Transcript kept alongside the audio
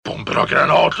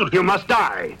You must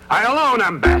die. I alone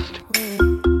am best.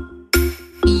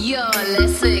 You're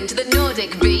listening to the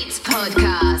Nordic Beats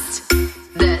podcast.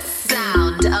 The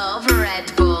sound of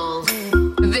Red Bull.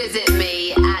 Visit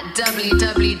me at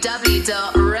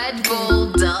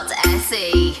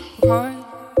www.redbull.se.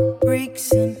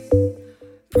 Heartbreaks and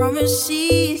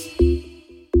promises.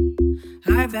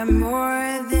 I've had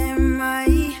more than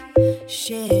my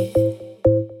share.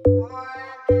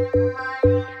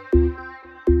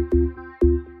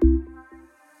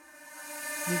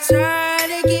 I'm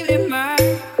tired of giving my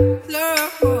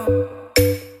love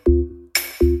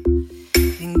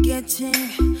and getting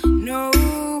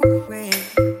nowhere.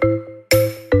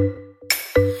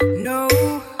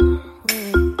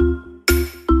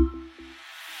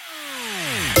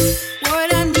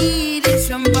 What I need is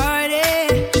somebody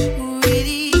who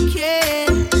really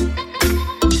cares.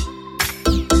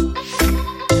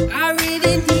 I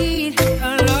really need a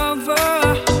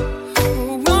lover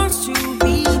who wants to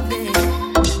be there.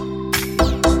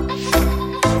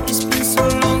 It's been so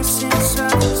long since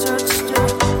I've touched a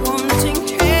wanting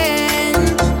hand.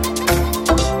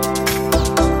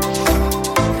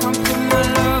 Come put my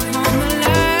love on the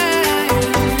line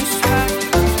and try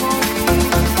to hold you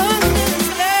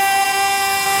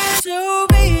understand. So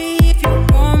baby, if you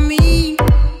want me,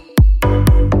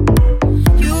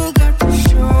 you got to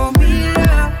show me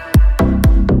love.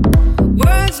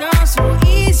 Words are so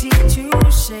easy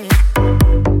to say,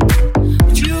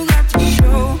 but you got to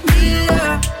show me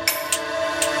love.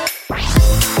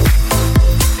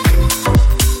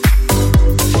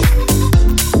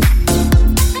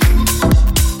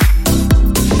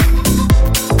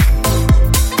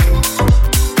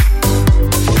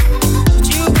 But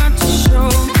you got to show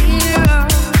me love.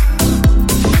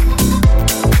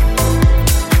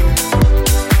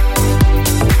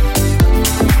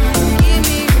 Give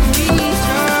me a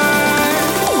reason.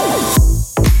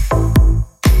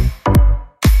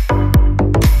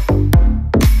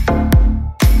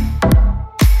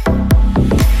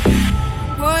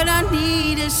 What I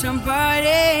need is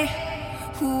somebody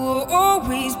who will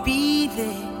always be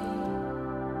there.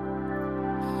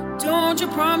 Don't you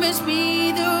promise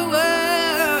me the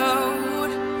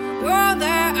world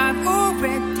that I've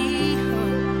already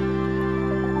heard.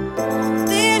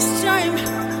 This time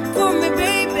for me,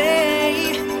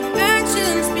 baby.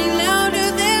 Actions speak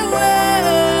louder than words.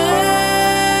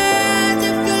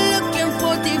 If you're looking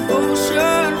for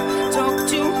devotion, talk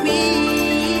to me.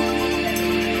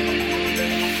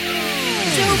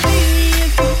 So baby,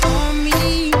 if you want me,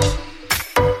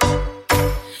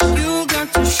 you got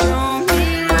to show me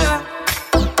love.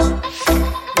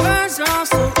 Words are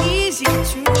so easy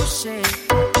to say,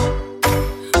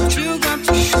 but you got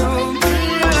to show me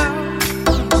love.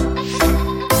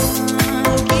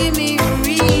 Give me a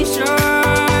reason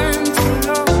to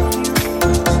love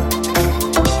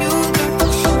you. You got to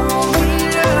show me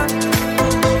love.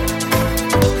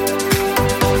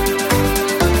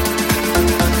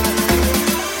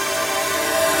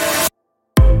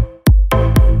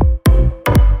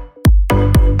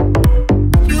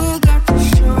 You got to show me love. You got to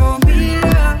show me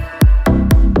love.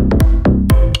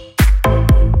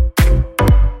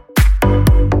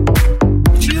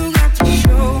 You got to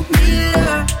show me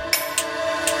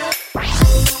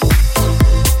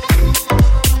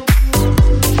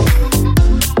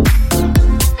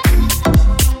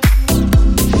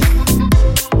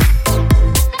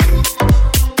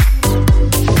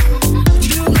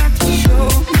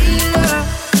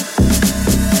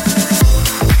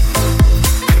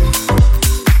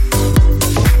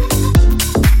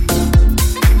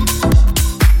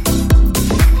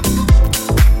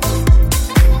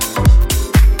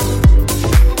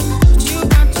You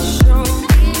got to show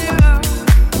me love.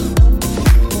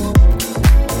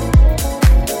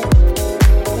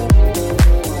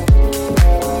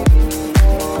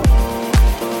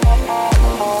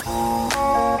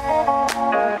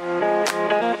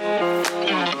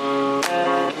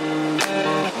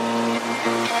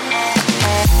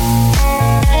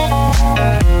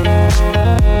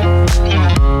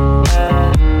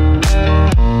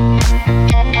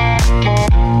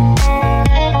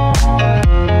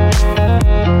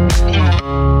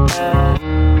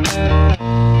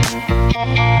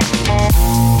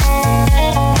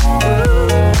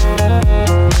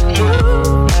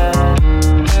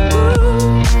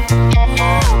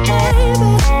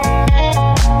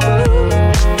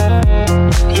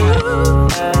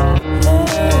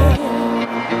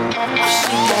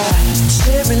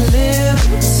 Cherry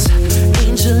lips,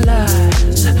 angel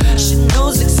eyes. She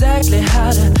knows exactly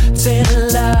how to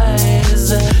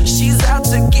tantalize. She's out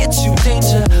to get you,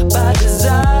 danger by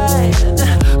design.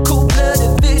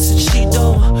 Cold-blooded vixen, she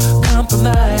don't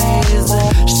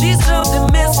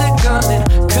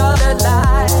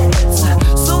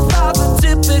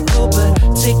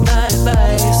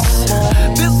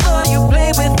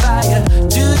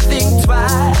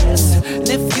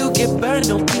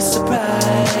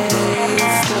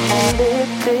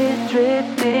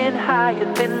drifting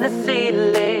higher than the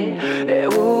ceiling.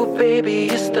 Ooh, baby,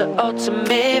 it's the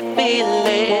ultimate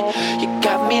feeling. You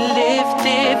got me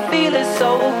lifted, feeling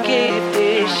so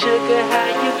gifted. Sugar, how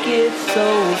you get so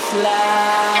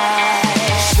fly?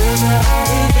 Sugar, how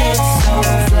you get so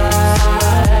fly?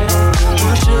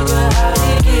 Ooh, sugar, how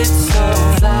you get so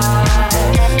fly?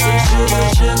 Sugar,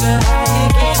 sugar, how you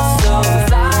get so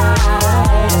fly?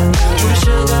 Ooh,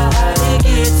 sugar, how you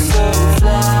get so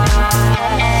fly?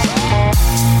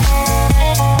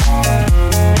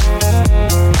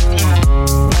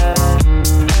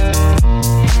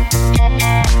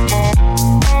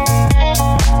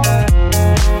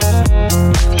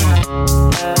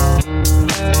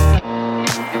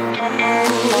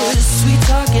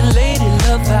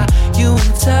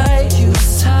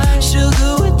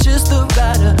 Sugar with just the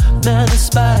right amount of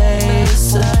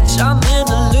spice. I'm in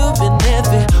the loop and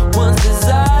everyone's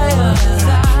desire.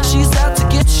 She's out to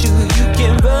get you, you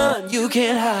can't run, you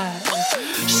can't hide.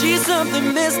 She's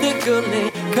something mystical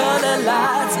in color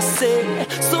lights. I say,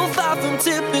 so far from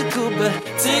typical, but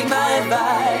take my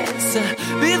advice.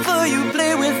 Before you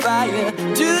play with fire,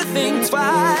 do think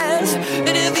twice.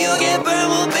 And if you get burned,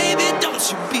 well baby, don't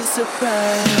you be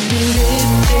surprised.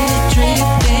 Lifted,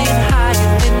 drifting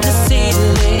higher than the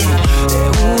ceiling.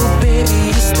 Ooh baby,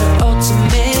 it's the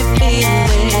ultimate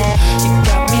feeling. You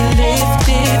got me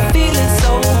lifted, feeling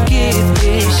so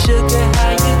gifted. Sugar,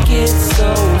 how you get so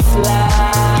fly?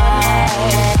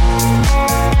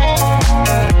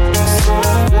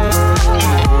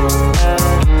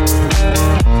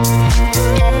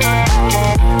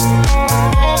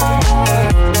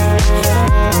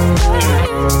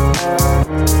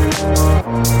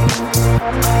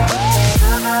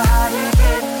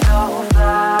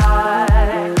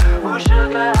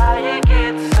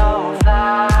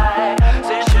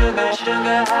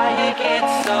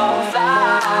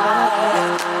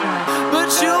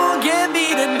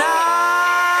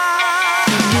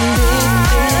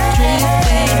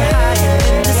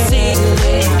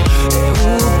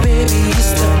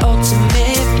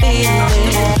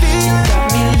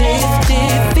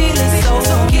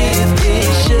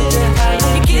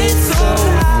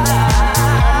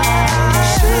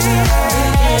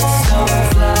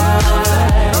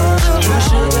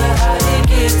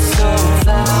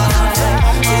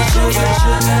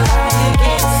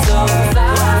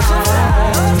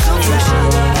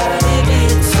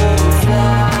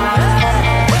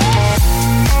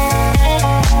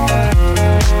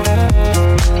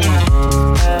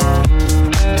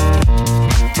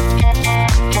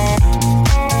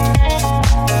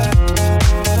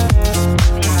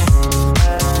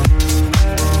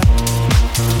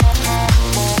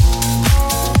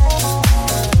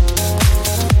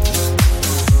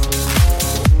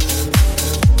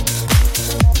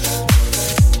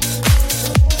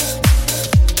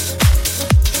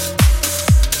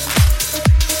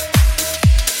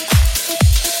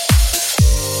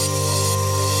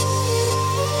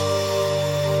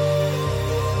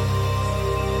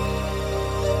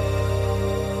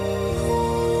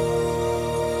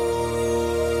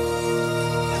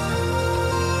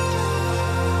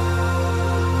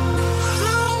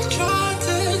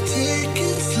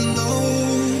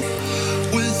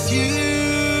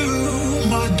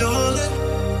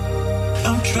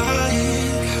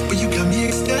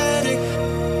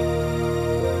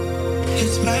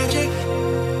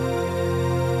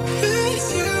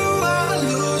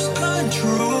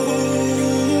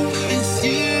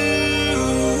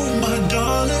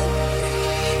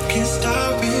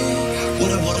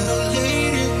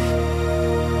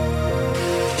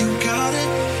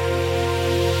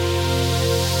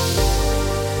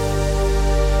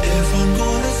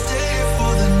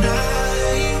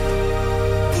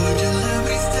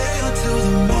 Till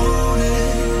the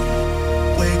morning,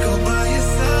 wake up by your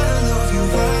side, I love you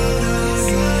right.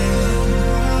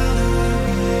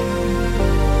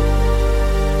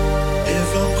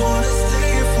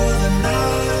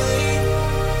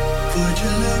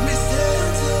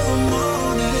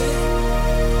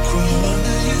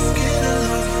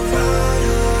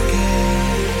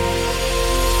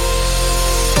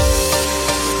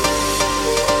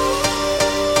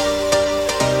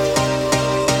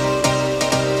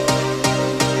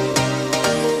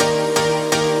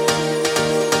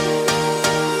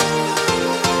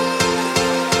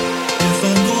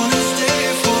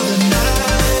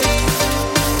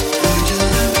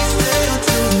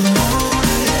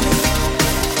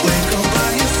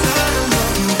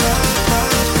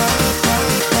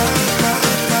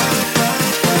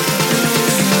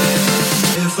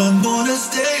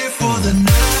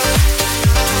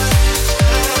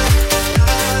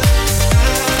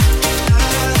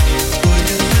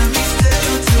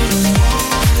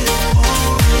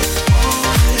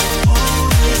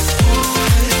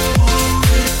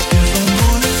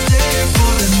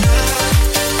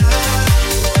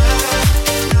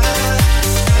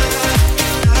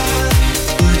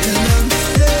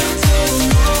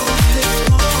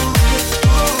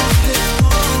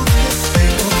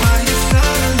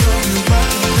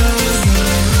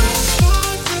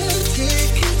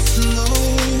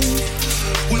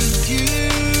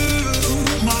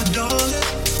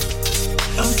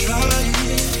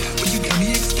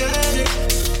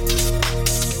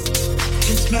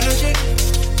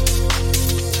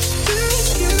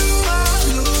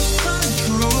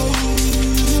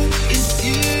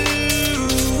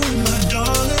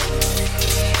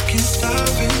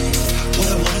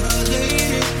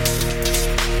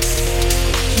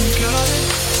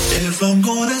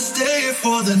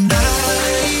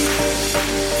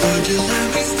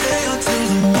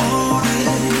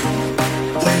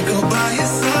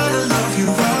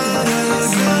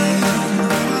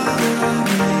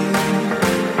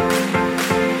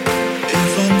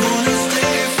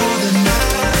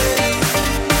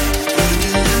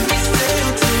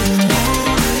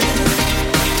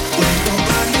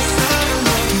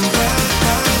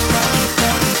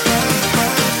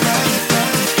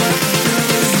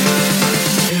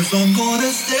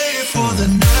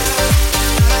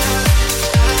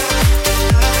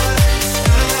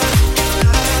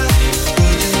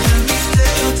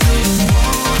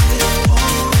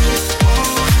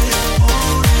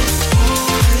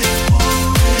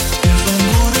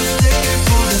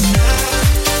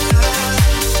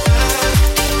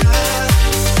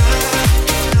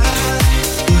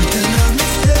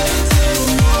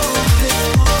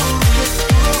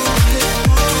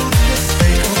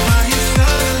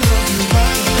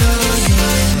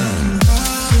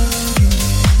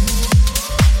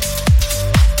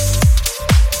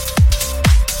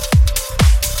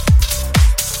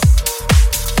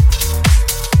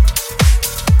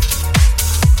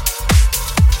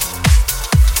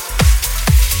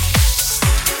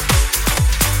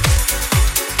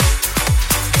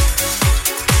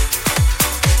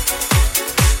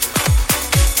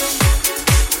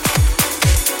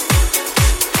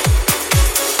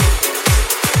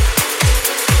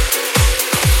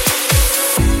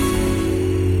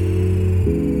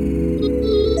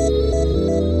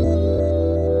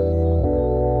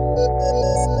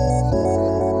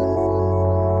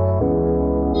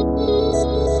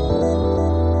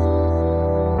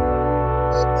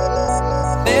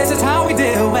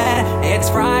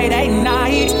 Friday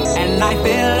night, and I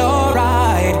feel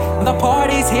alright. The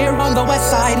party's here on the west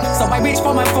side, so I reach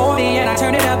for my 40 and I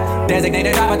turn it up.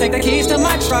 Designated driver, take the keys to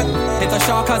my truck. Hit the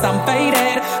shore cause I'm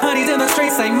faded. Honey's in the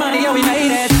streets, say money, oh we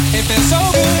made it. It feels so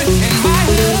good in my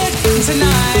hood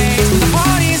tonight. The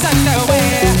party's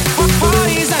underway,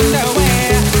 party's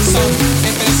underway. So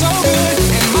it feels so good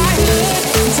in my hood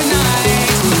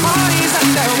tonight. The party's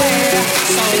underway,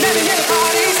 so let me hear the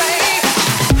party say.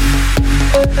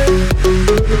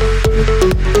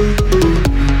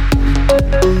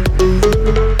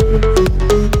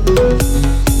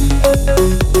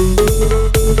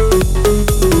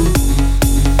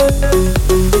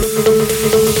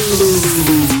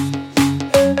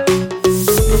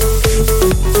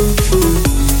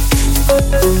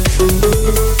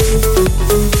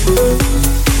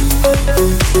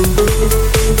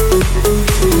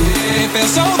 It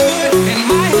feels so good in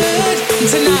my hood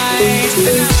tonight.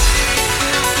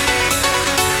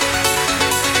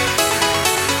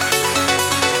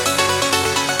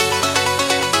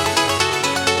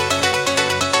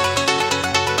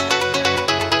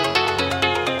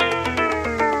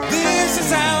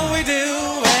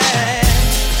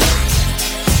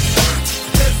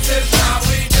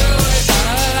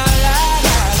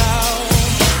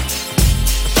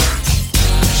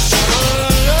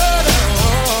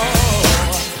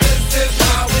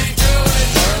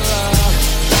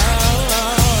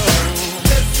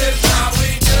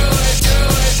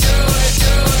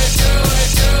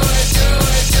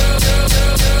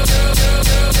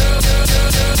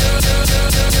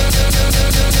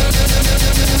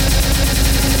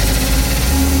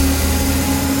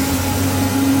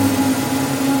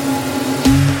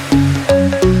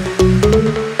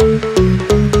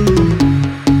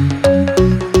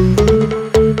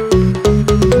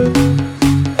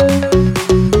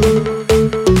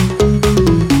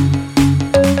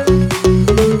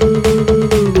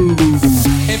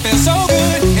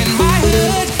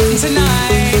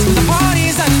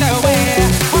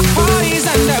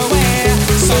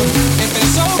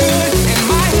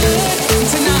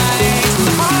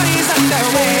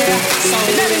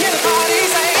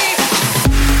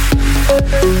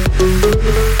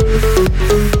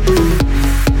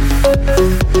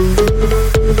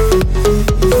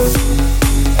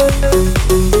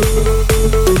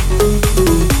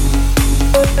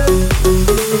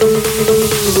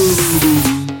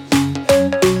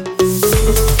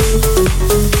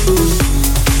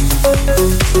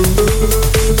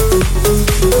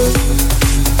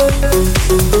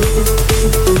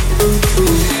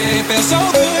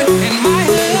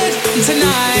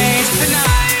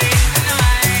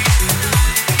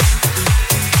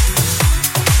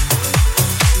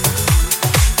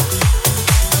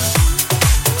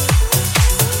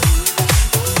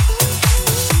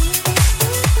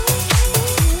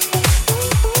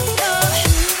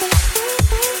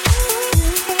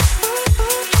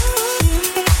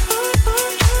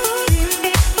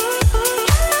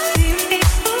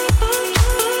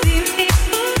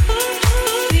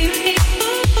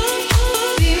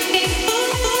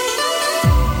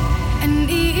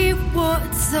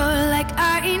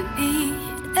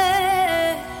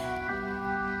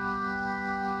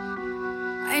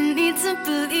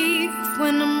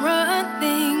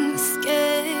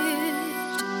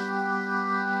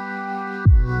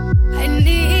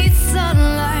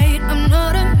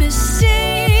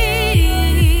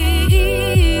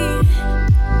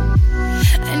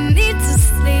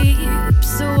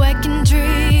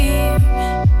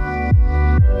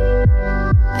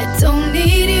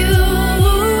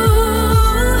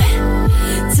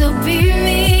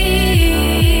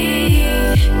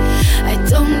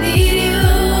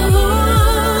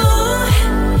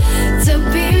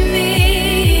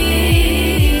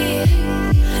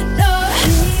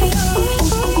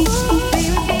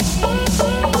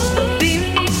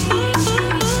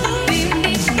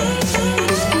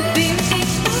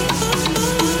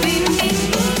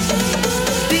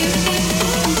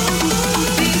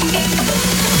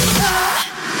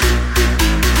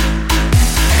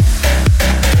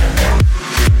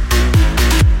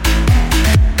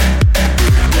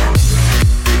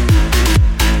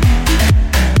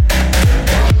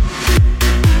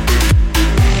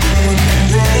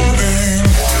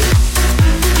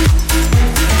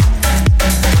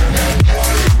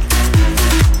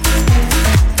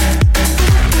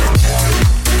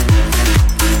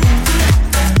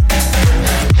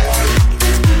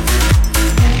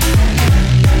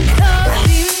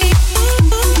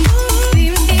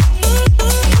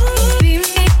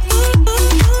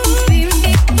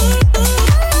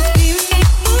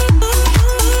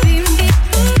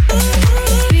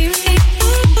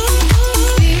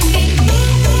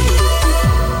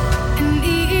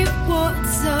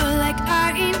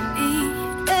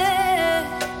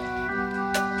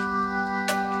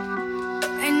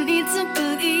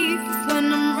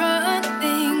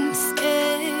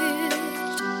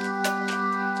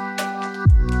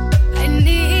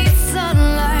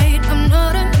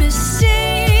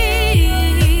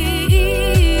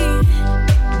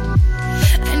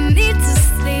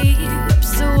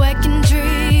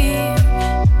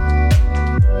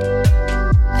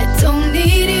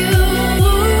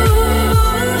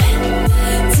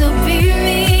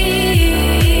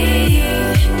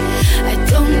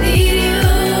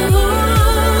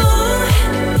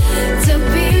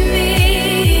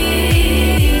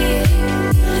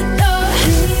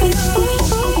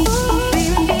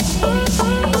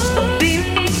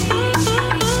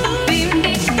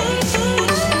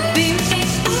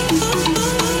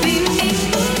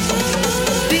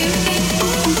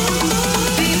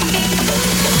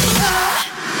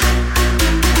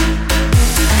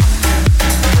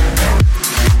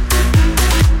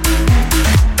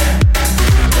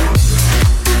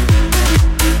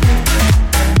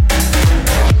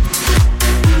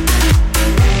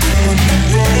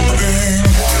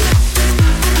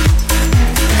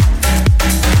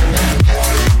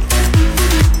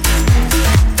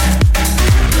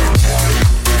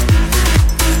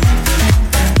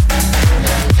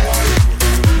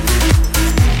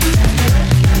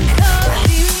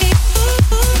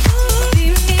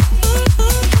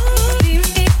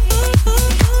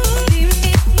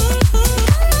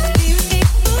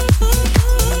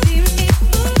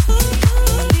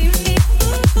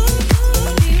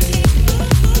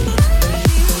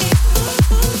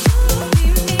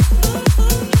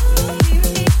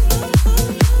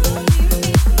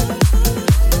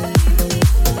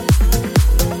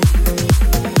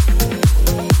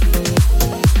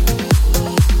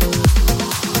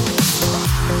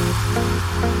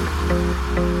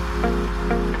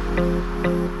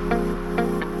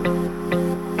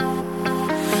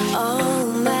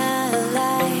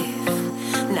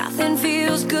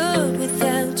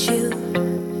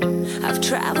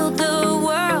 traveled the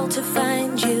world to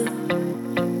find you.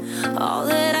 All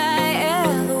that I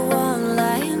ever want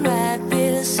lying right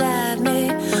beside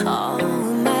me all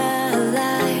my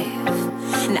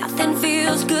life. Nothing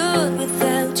feels good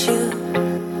without you.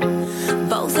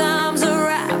 Both arms are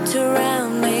wrapped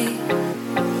around me,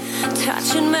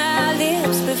 touching my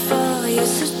lips before you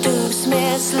seduce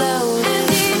me slowly. And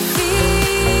it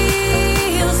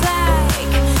feels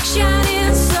like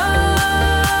shining so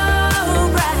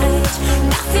bright.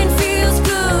 Nothing feels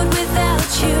good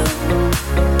without you.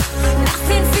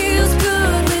 Nothing feels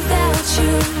good without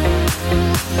you.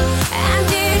 And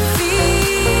it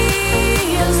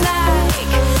feels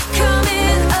like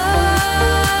coming alive.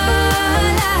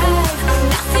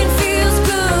 Nothing feels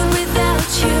good without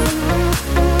you.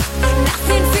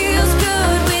 Nothing feels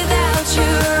good without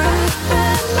you right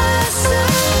by my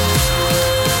side.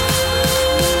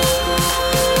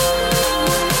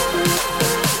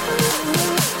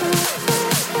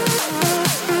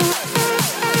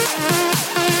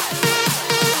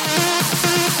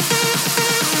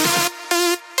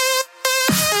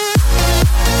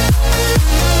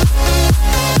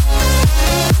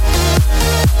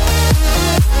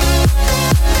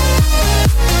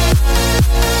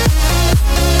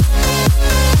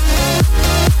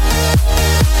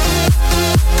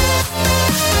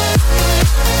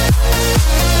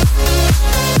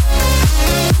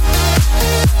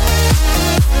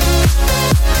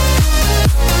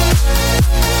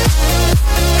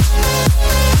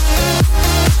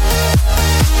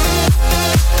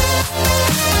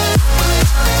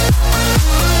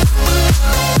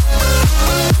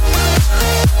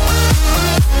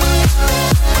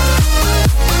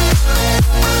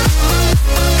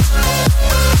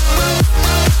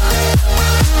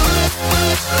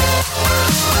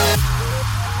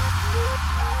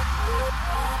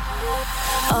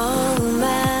 All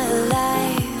my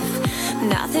life,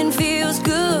 nothing feels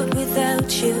good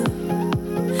without you.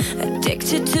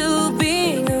 Addicted to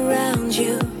being around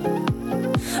you,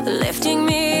 lifting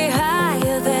me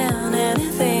higher than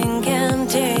anything can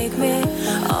take me.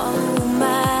 Oh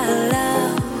my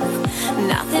love,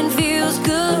 nothing feels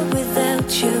good without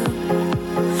you.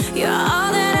 You're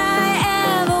all that I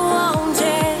ever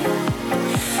wanted.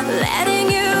 Letting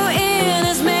you in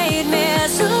has made me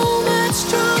so much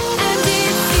stronger. And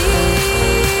it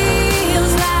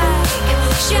feels like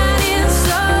shining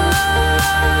so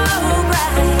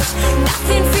bright.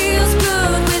 Nothing feels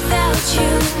good without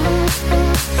you.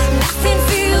 Nothing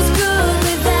feels good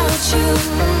without you.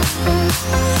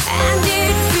 And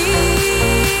it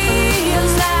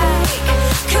feels like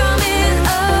coming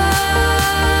alive.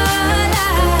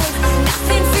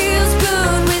 Nothing feels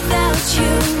good without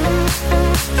you.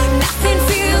 Nothing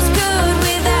feels good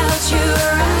without you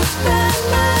right by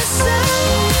my side.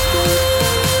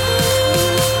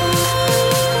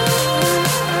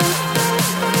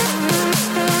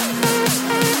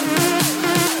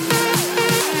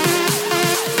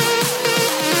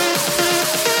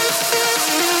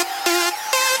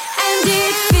 And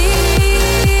it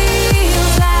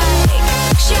feels like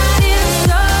shining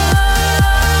so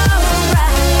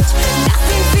bright.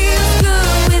 Nothing feels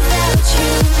good without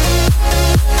you.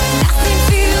 Nothing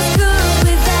feels good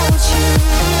without you.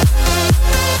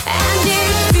 And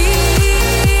it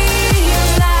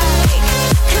feels like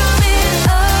coming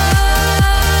alive.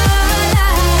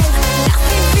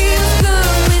 Nothing feels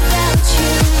good without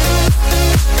you.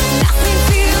 Nothing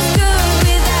feels good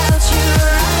without you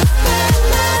right by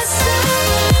my side.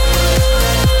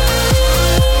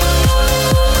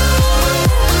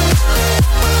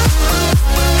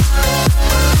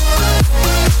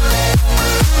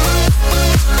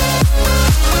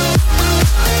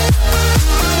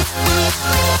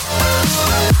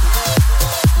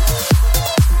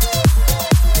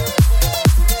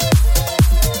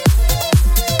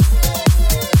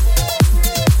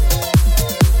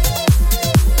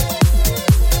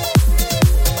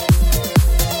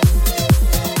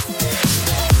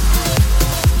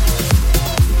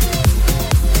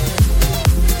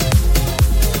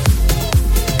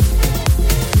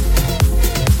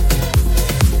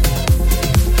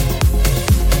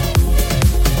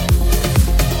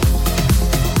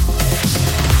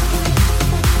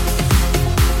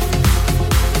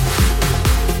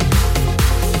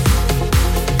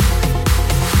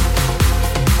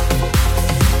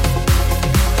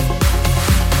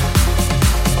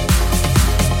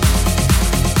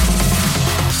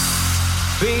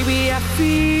 Baby, I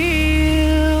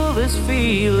feel this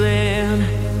feeling,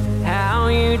 how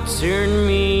you turn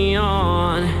me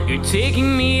on. You're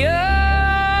taking me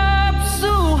up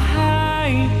so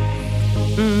high.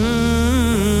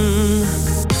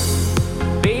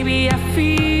 Baby, I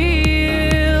feel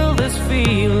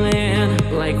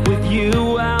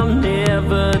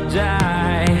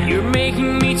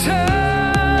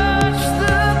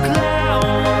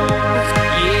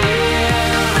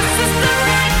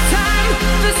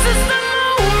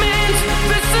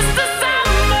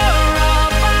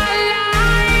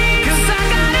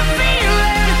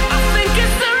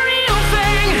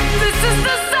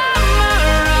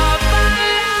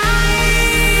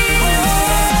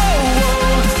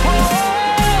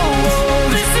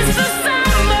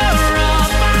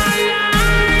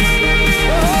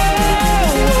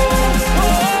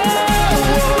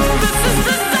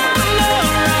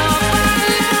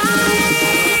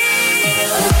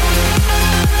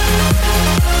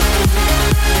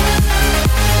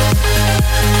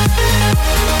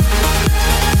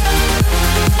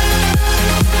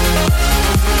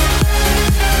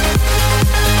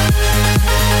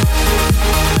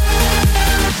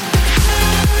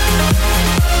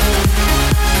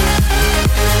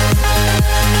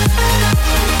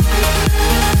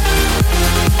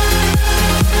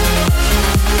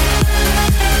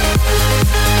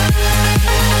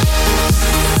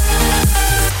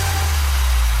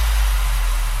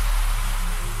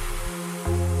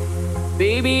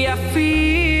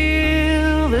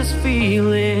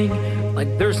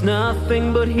like there's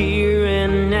nothing but here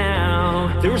and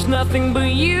now. There's nothing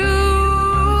but you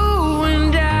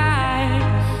and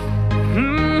I.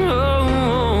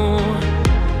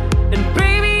 And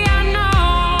baby, I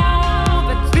know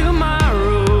that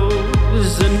tomorrow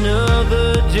is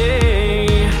another day.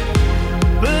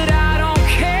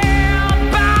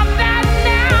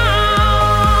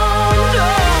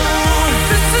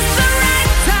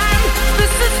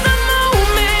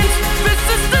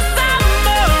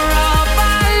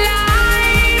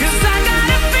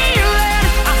 Feel it,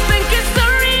 I think it's the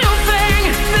real thing.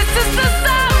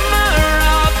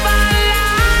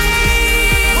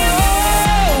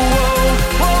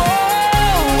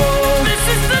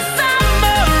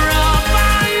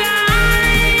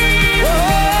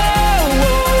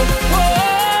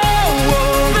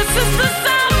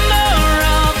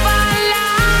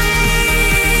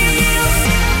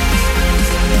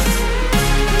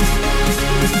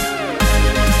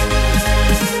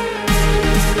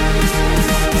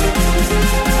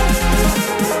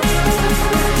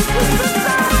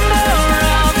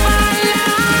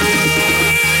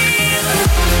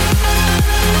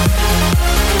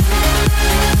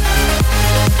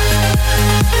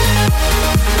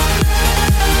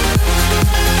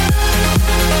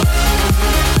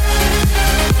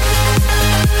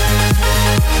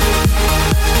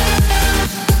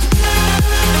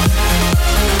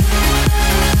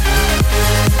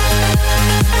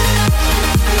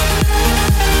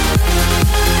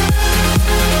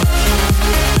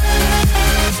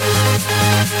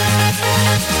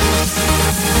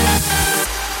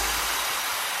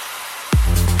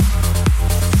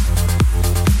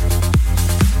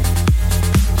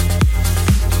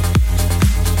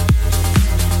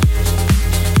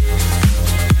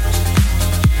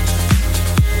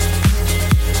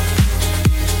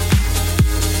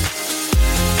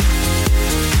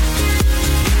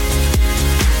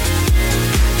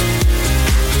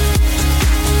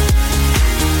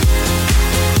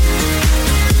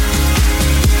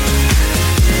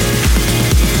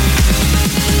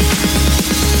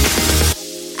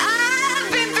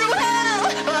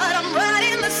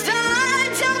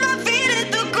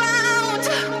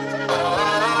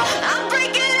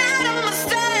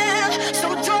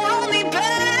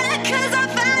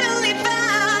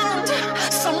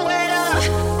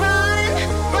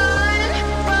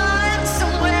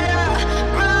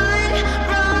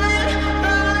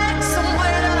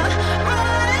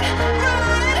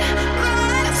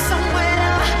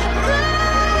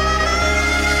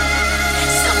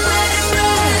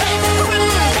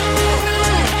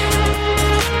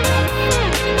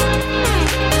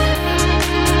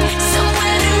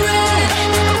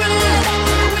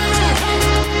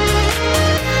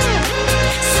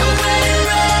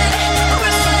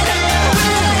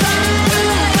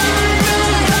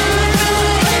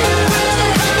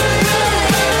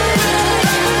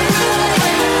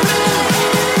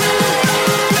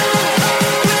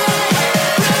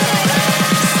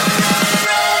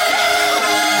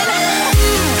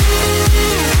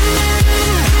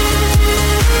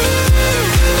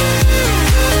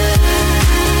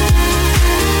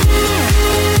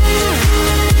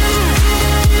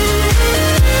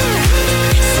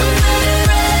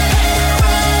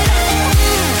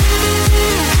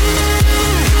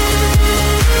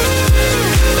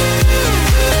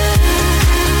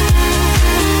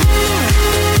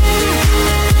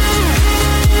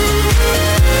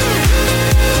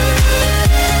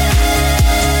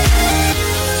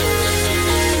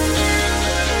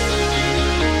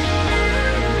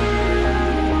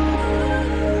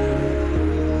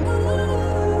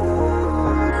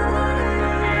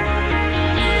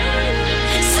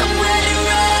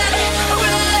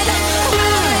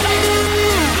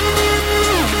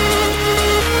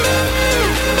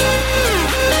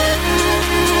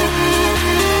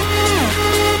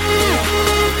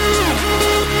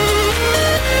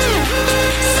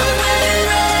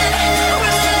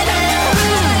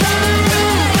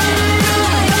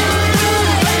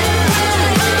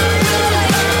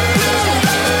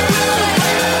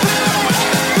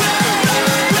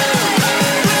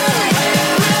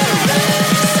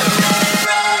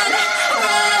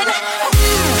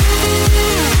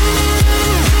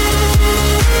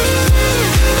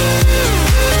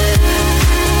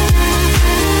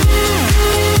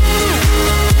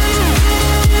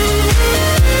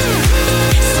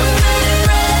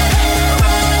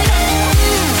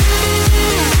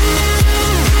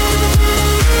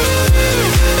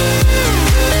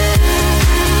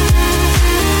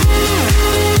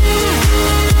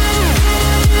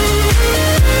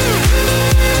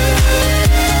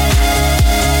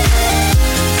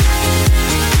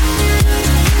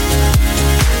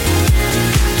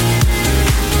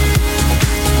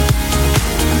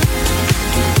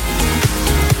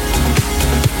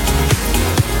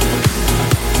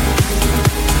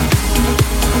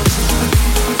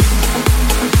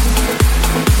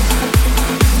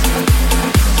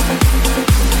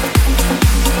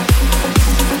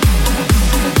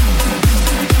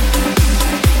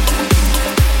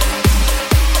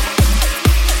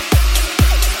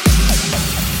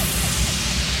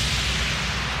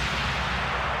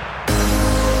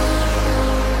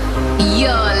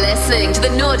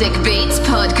 Beats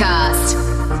podcast.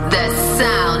 The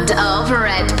sound of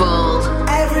Red Bull.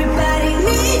 Everybody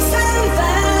needs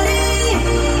somebody.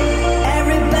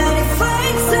 Everybody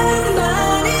finds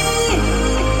somebody.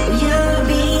 You'll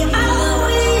be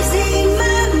always in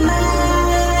my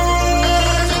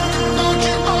mind.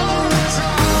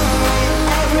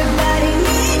 Everybody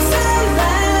needs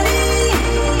somebody.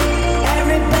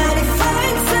 Everybody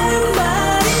finds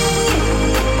somebody.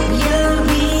 You'll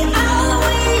be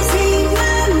always in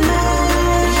my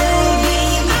mind. You'll be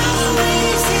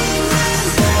always in my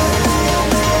mind.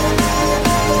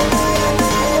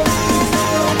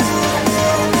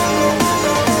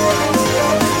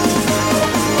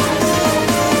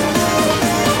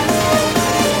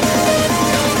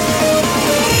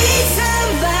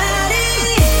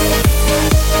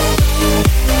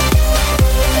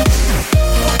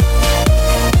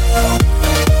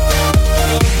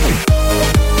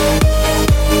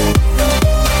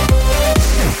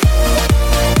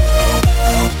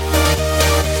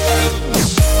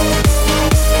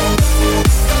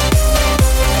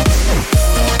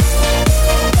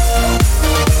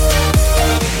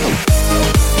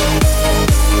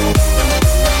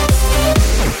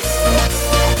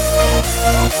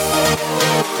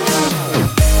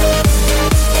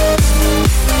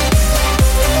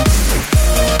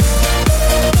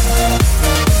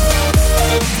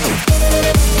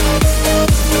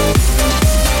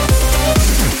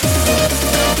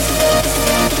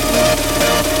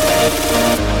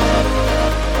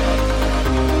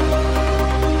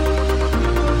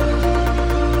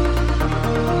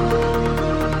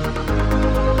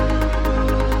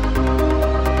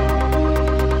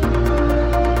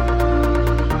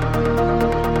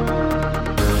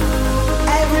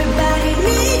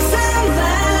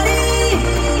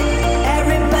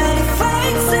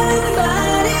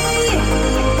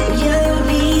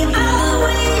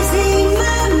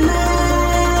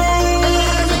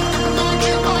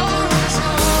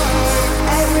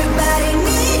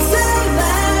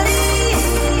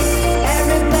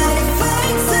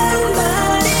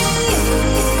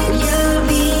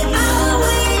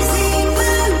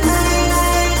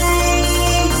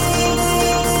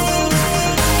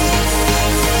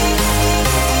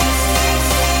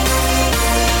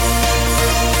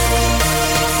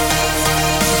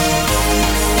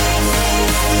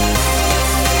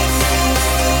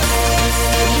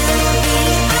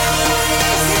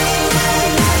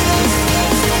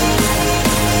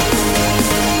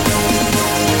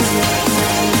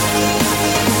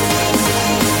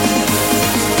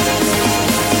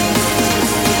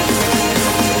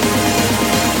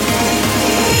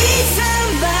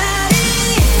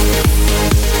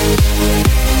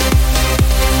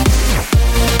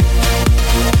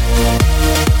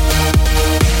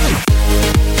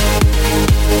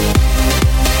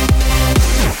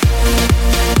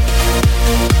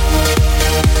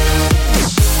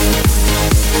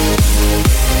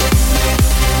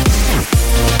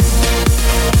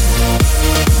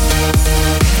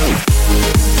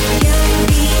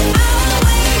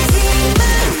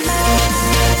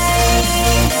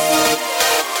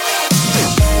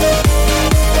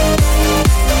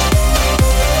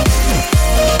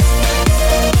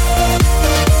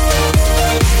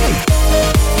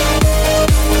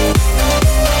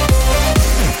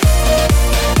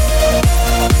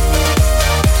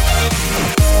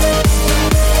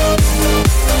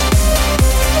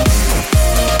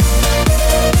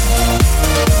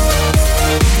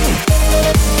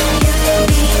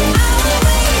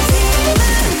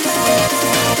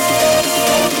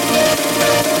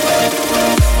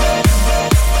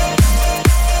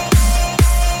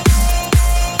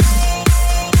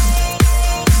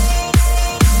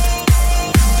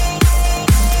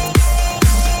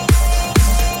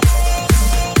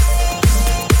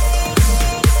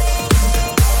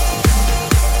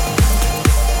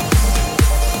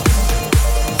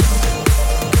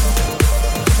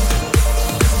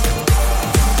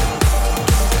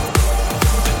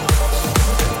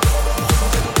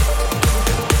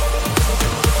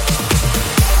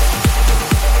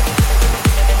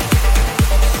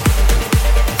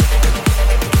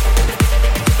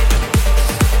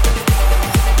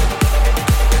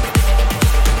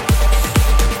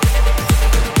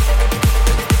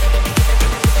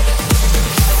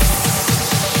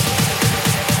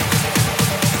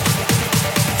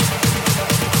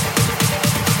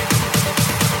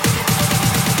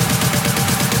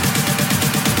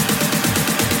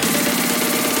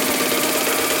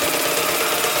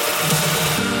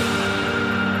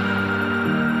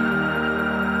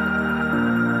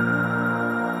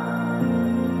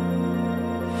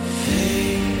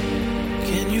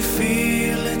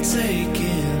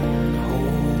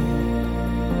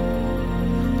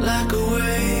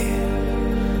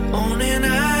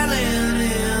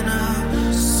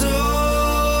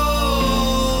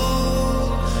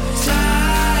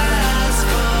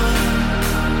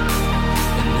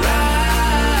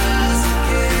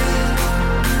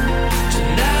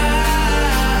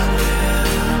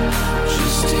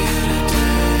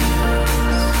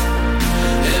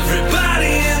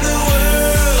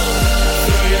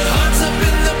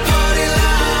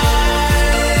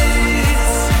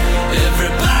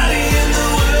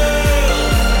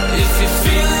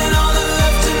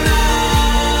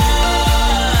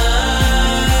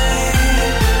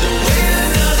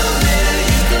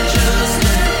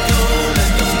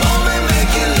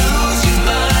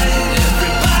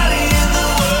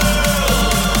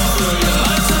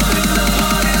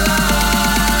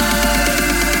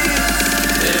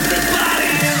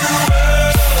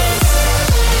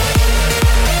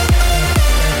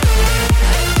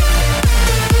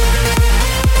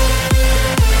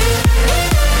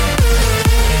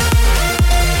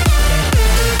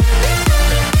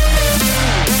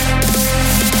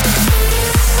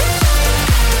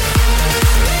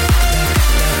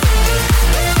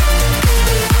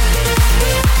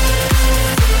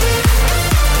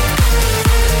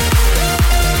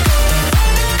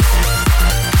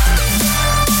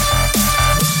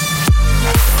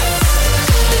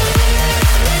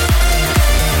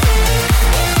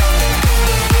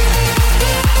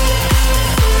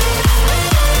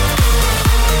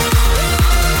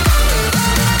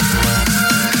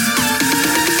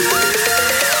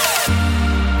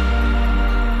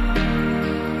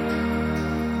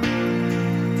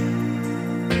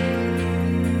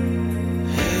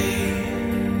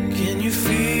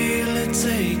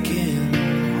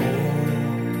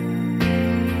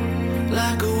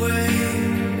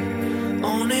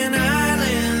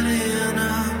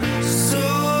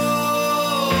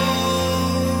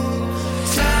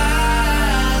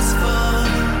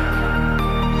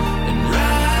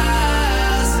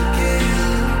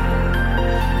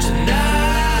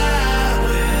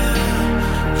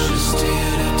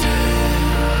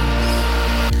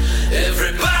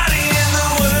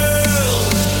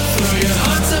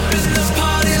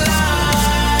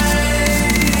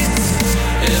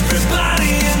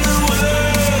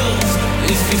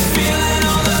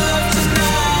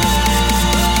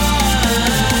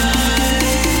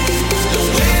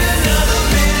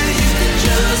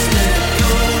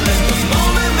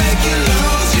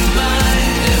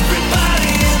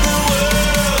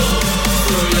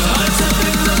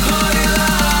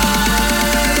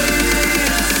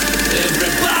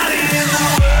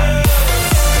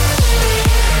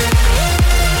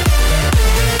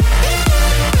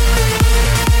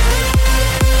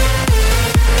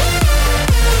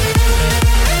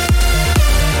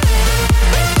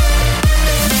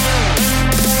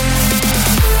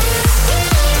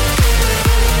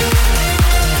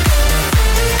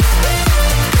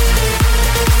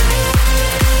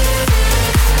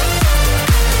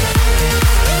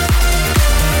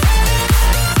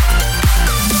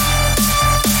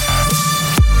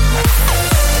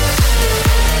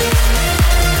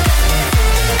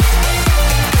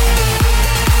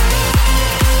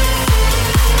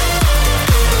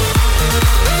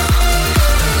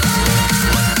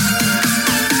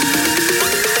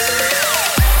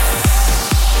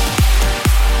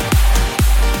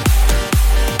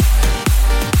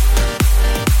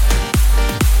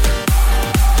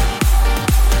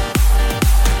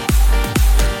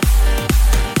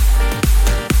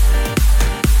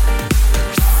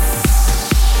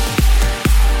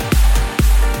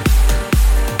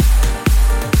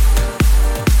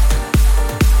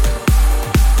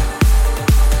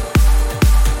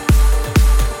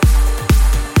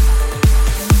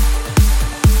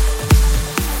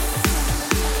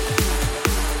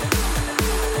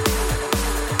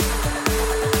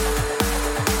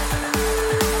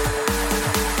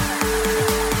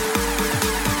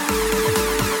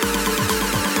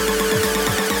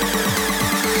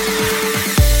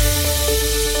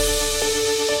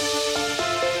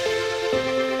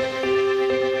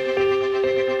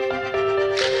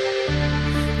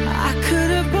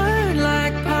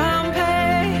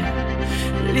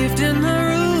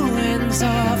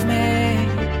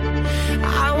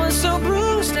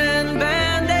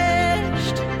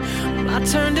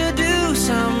 turn to do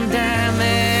some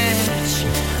damage.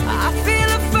 I feel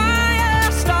a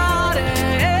fire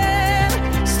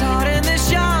starting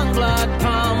this young blood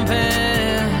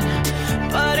pumping.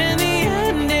 But in the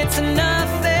end it's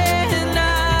nothing,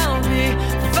 I'll be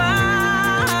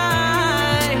fine.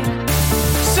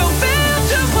 So build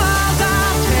your walls,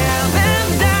 I'll tear them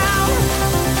down.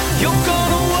 You're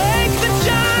gonna wake the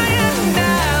giant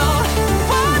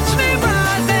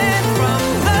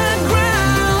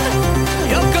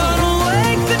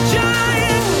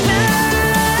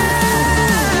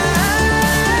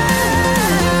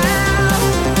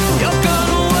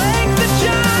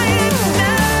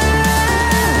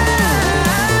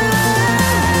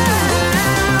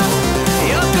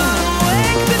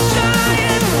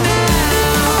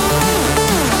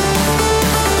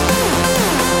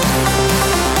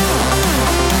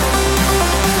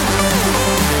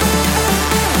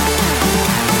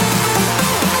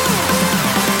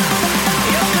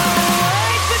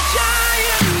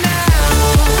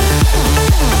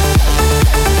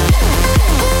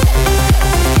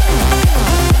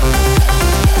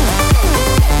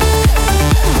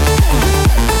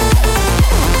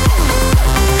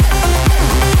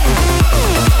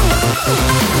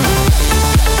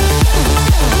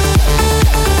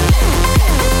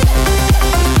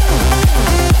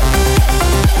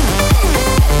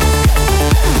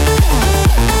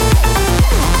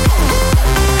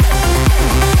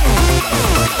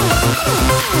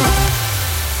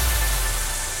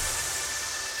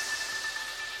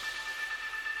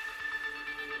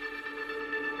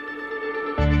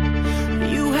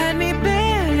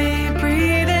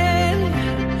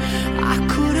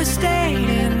stayed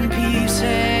in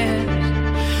pieces.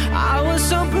 I was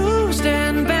so bruised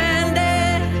and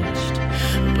bandaged,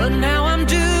 but now I'm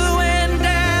doing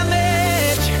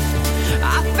damage.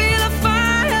 I feel a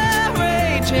fire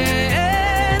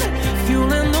raging,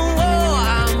 fueling the war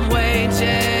I'm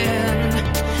waging.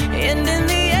 And in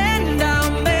the end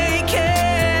I'll make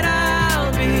it,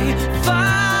 I'll be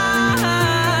fine.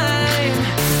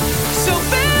 So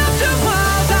build your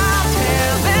walls, I'll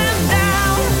tear them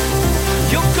down.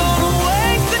 You're gonna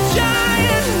wake the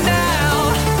giant now.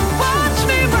 Watch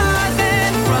me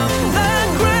rising from the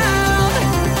ground.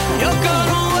 You're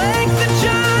gonna wake the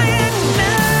giant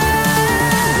now.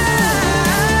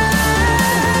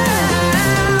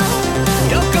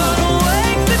 You're gonna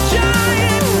wake the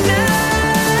giant now.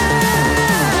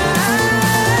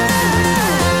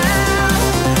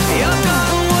 You're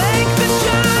gonna wake the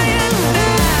giant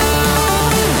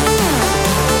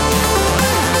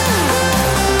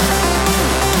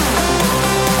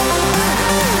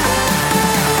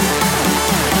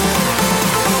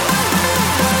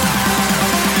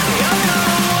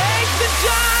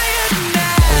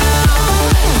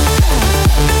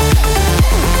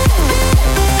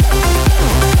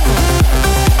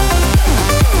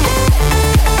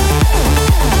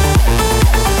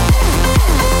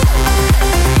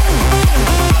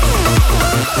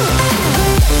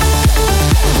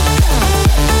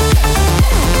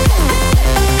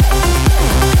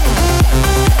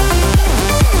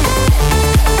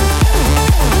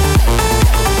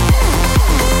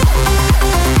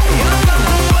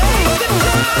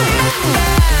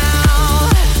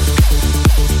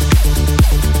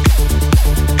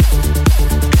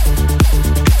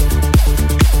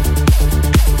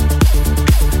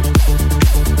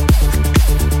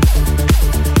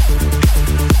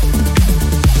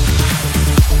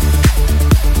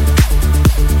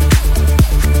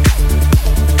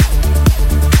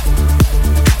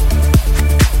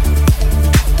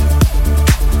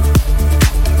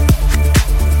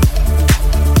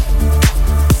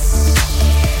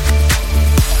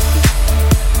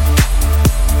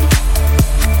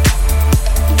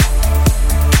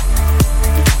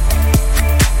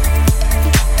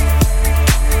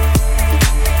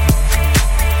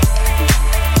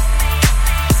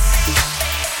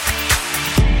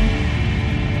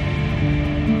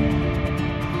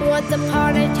Once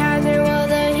upon a time there was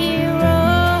a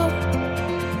hero.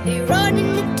 He rode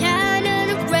in the town on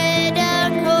a red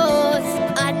horse.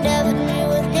 I never knew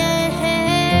his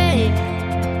name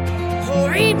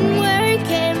or even where he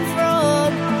came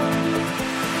from.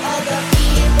 All the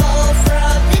people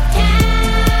from the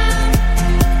town,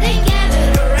 they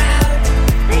gathered around.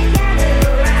 They gathered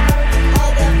around.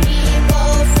 All the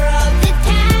people from the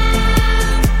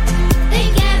town, they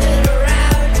gathered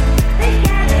around. They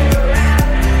gathered around.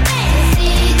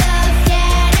 See the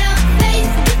stand up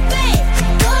face to face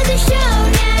for the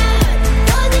showdown,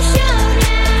 for the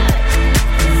showdown.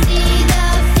 See the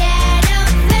stand up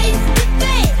face to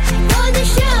face for the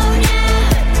showdown,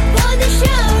 for the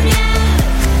showdown.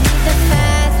 The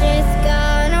fastest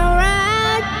gun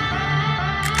around,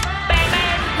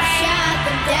 shut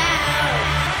them down.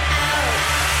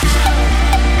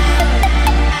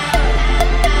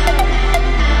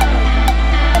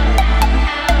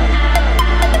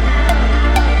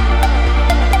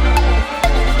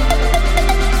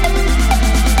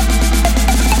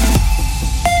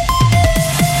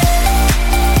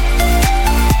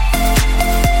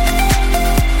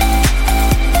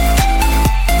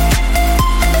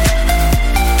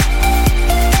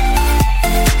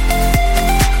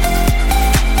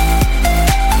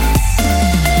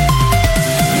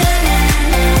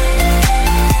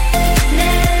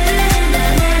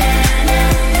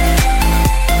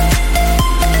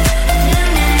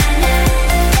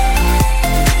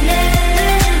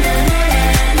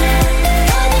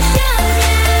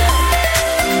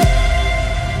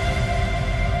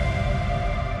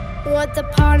 Once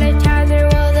upon a time there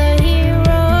was a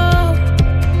hero.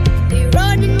 He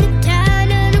rode in the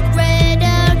town on a red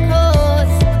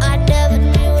horse. I never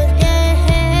knew his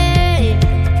name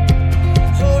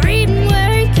or even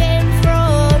where he came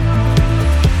from.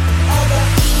 All the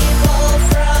people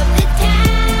from the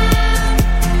town,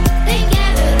 they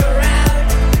gathered around.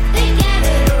 They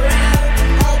gathered around.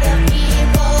 All the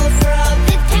people from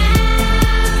the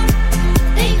town,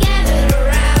 they gathered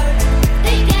around.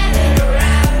 They gathered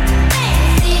around.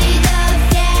 See the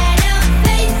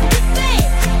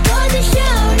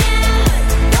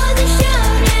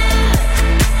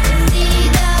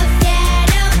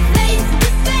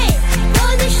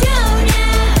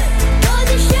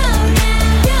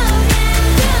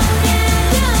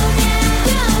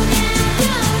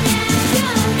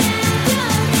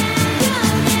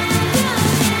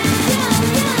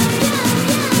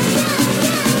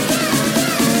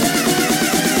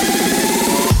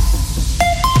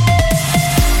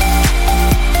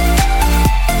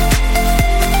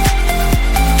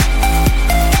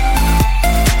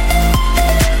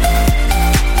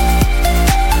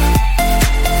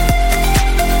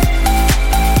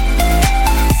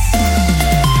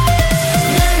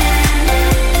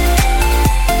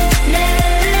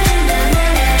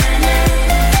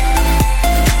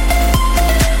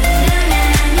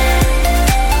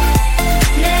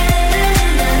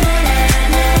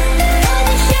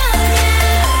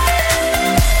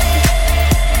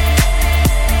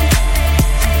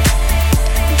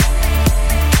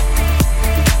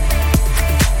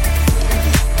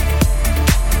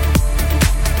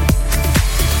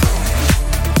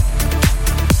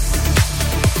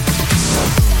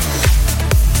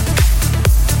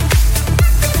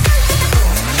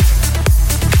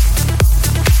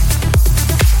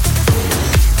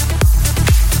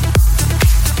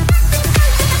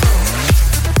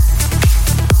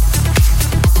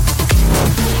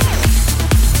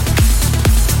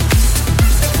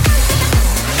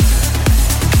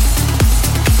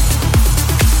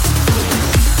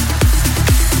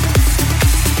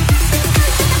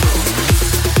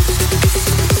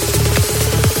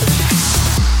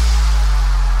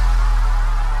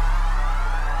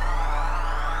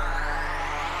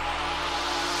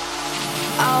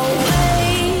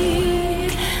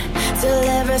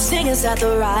at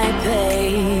the right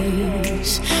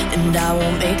pace, and I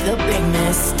won't make the big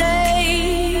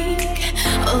mistake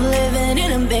of living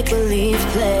in a make-believe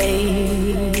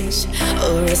place,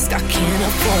 a risk I can't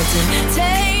afford to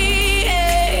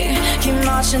take. Keep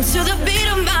marching to the beat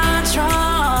of my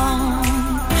drum.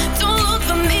 Don't look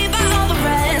for me by all the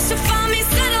rest. To find me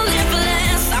settling for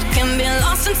less, I can be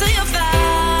lost until you're found.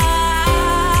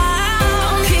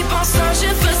 Keep on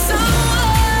searching for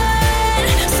someone,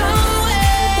 somewhere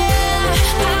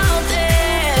out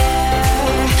there.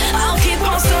 I'll keep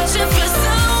on searching for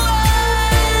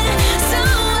someone,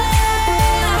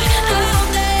 somewhere out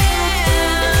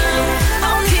there.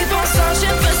 I'll keep on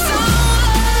searching for someone.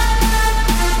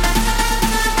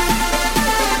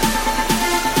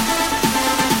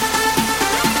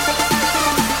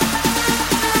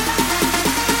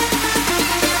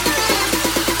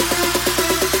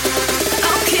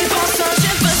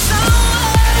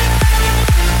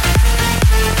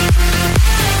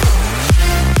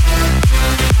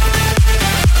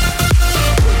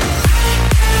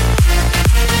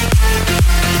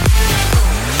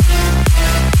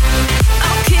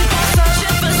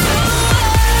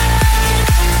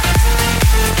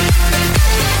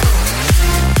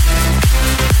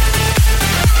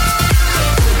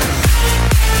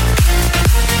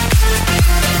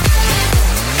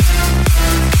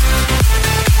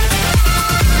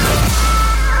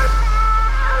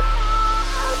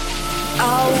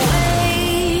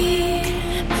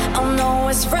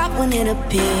 When it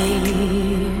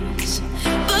appears,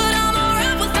 but I'm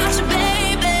alright without you,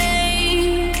 baby.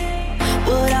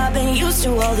 What I've been used to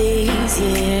all these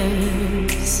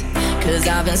years, 'cause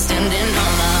I've been standing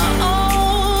on my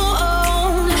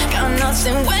own, got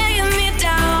nothing weighing me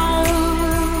down.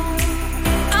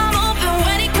 I'm open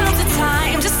when it comes to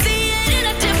time to see it in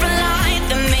a different light,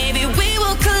 then maybe we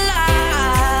will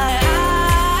collide.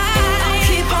 I'll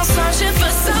keep on searching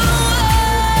for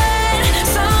someone,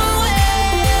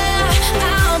 somewhere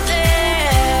out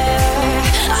there.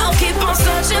 I'll keep on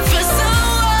searching for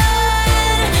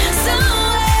someone,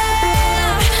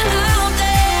 somewhere out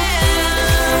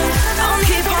there. I'll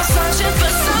keep on searching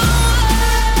for someone.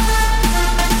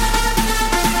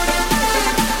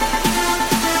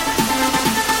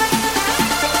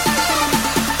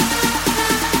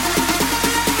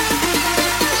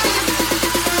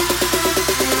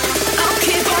 I'll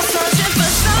keep on searching for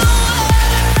someone.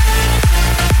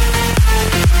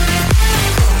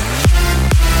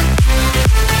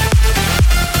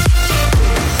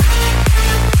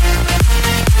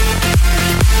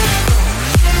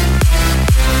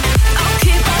 I'll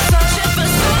keep on searching for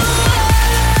someone.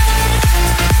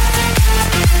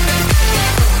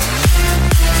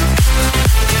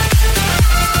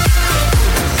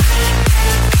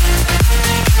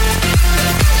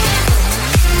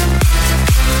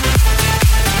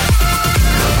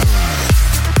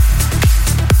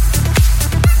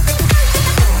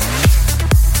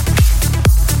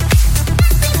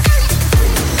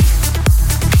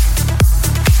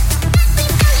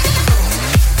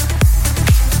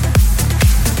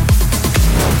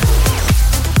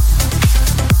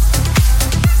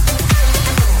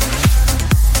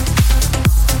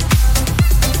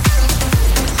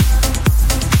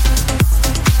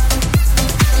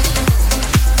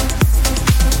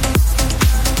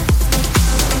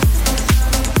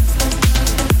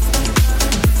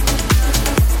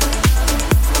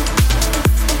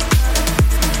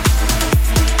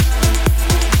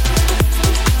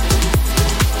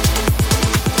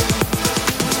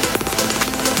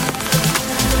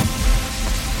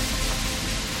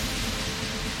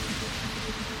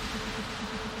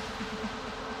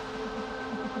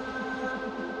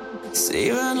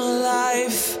 Saving a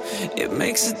life, it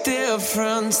makes a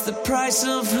difference. The price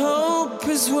of hope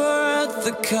is worth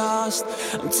the cost.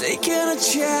 I'm taking a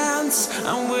chance,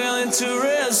 I'm willing to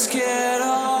risk it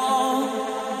all.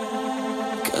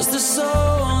 'Cause the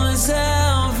soul is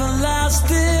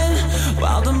everlasting,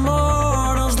 while the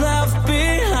mortal's left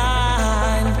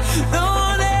behind. No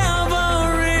one ever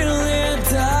really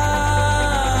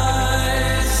dies.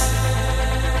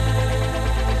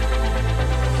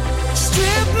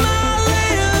 Strip my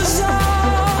layers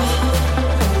off,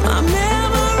 my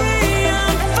memory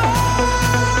unfolds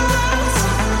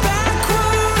back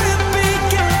where it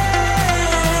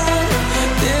began.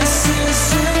 This is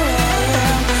who I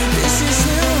am, this is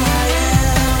who I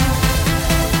am,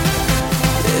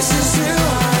 this is who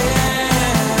I am.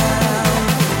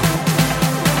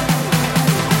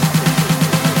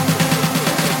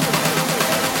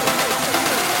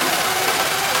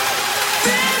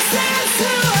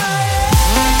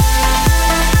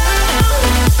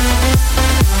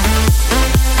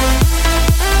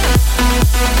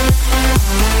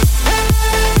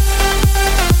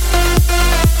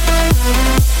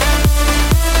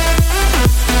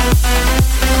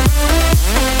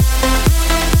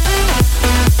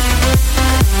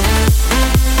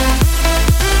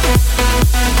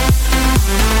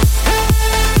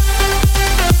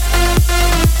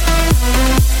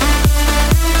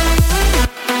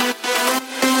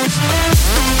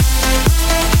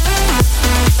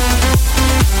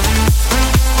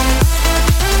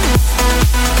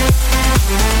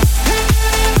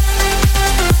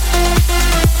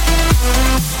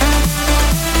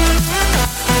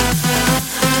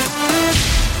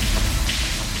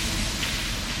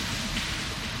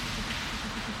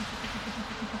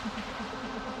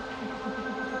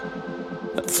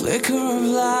 flicker of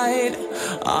light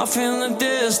off in the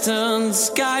distance,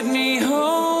 guide me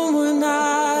home when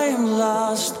I am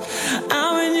lost.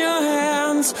 I'm in your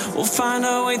hands, we'll find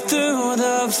our way through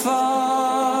the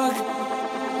fog.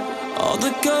 All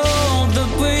the gold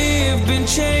that we've been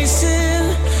chasing,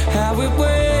 how it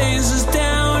weighs us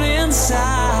down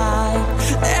inside.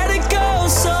 Let it go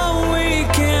so we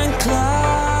can climb.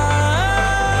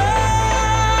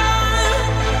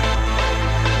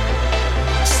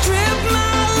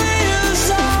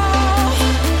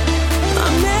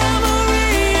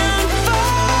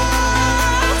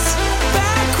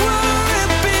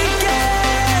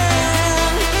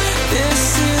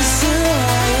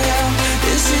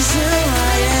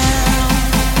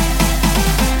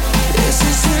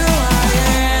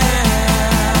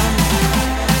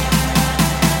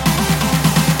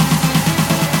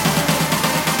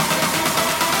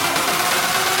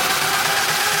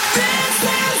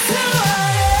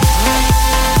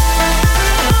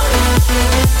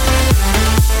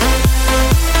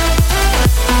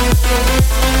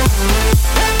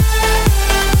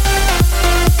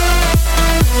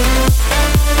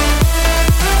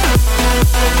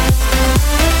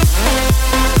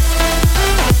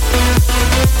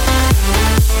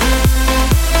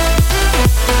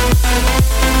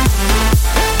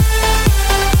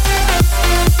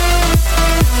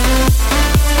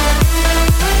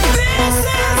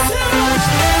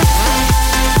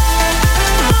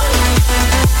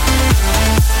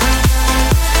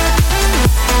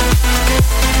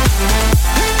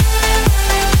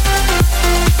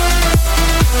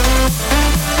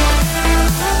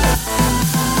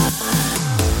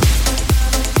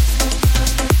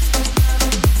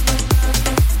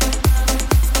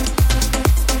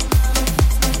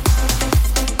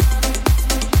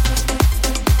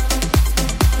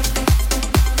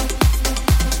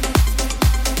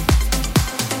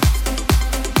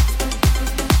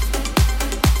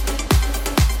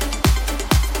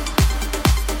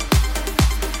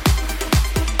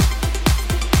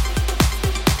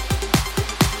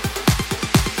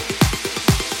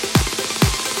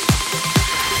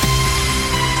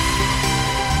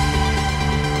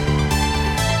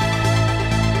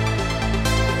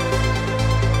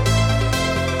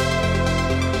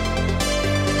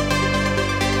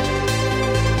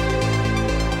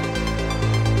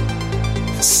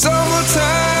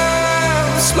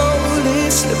 Summertime slowly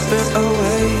slipping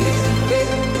away.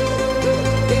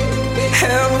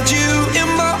 Held you in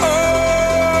my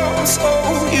arms,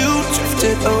 oh, you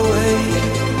drifted away.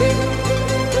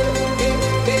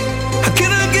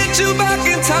 Can I get you back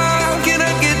in time? Can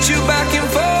I get you back in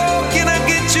fall? Can I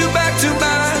get you back to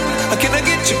mine? Can I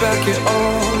get you back at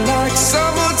all? Like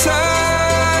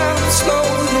summertime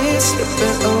slowly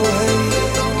slipping away.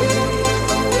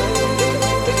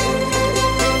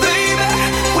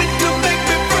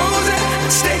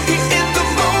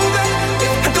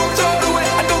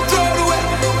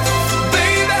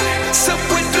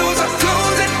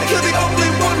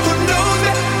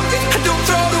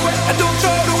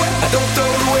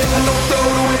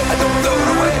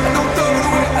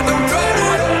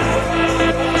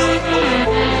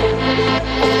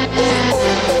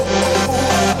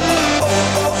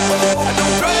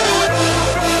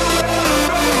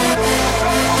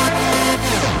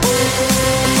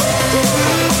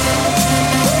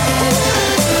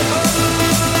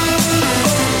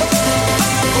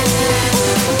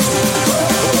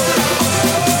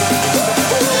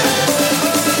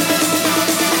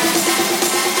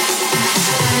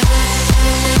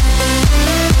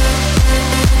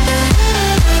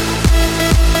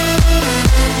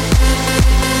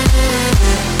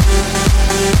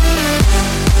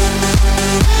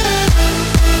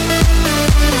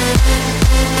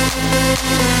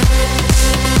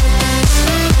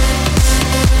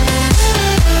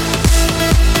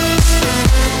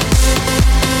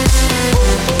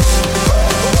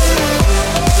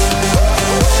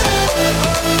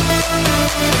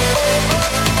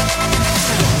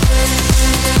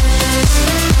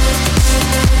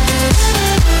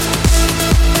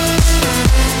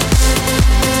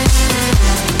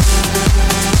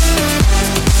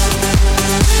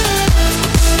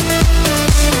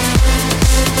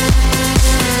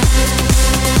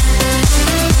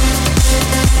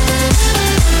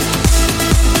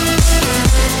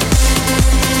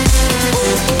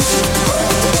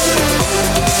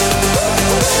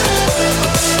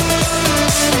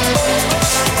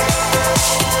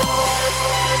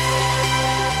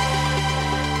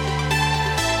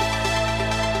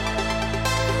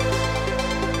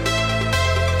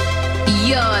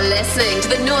 You're listening to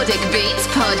the Nordic Beats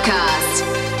podcast,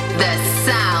 the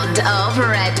sound of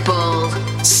Red Bull.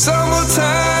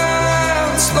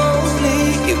 Summertime,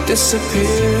 slowly you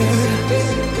disappeared.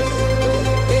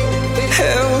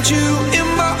 Held you in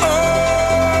my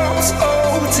arms,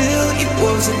 oh, till you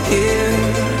wasn't here.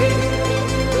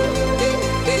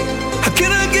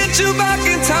 Can I get you back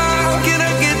in time? Can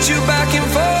I get you back in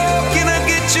fall? Can I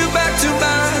get you back to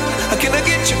mine? Can I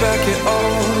get you back at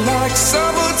all? Like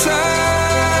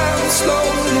summertime,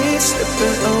 slowly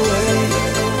slipping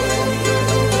away.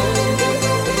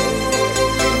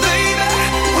 Baby,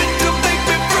 winter make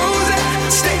me frozen,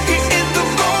 staying in the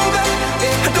moment.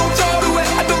 I don't throw it away,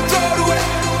 I don't throw it away.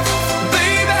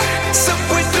 Baby, some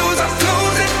windows are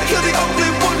closing. You're the only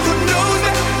one who knows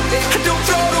me. I don't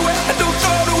throw it away, I don't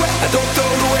throw it away, I don't throw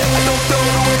it away, I don't.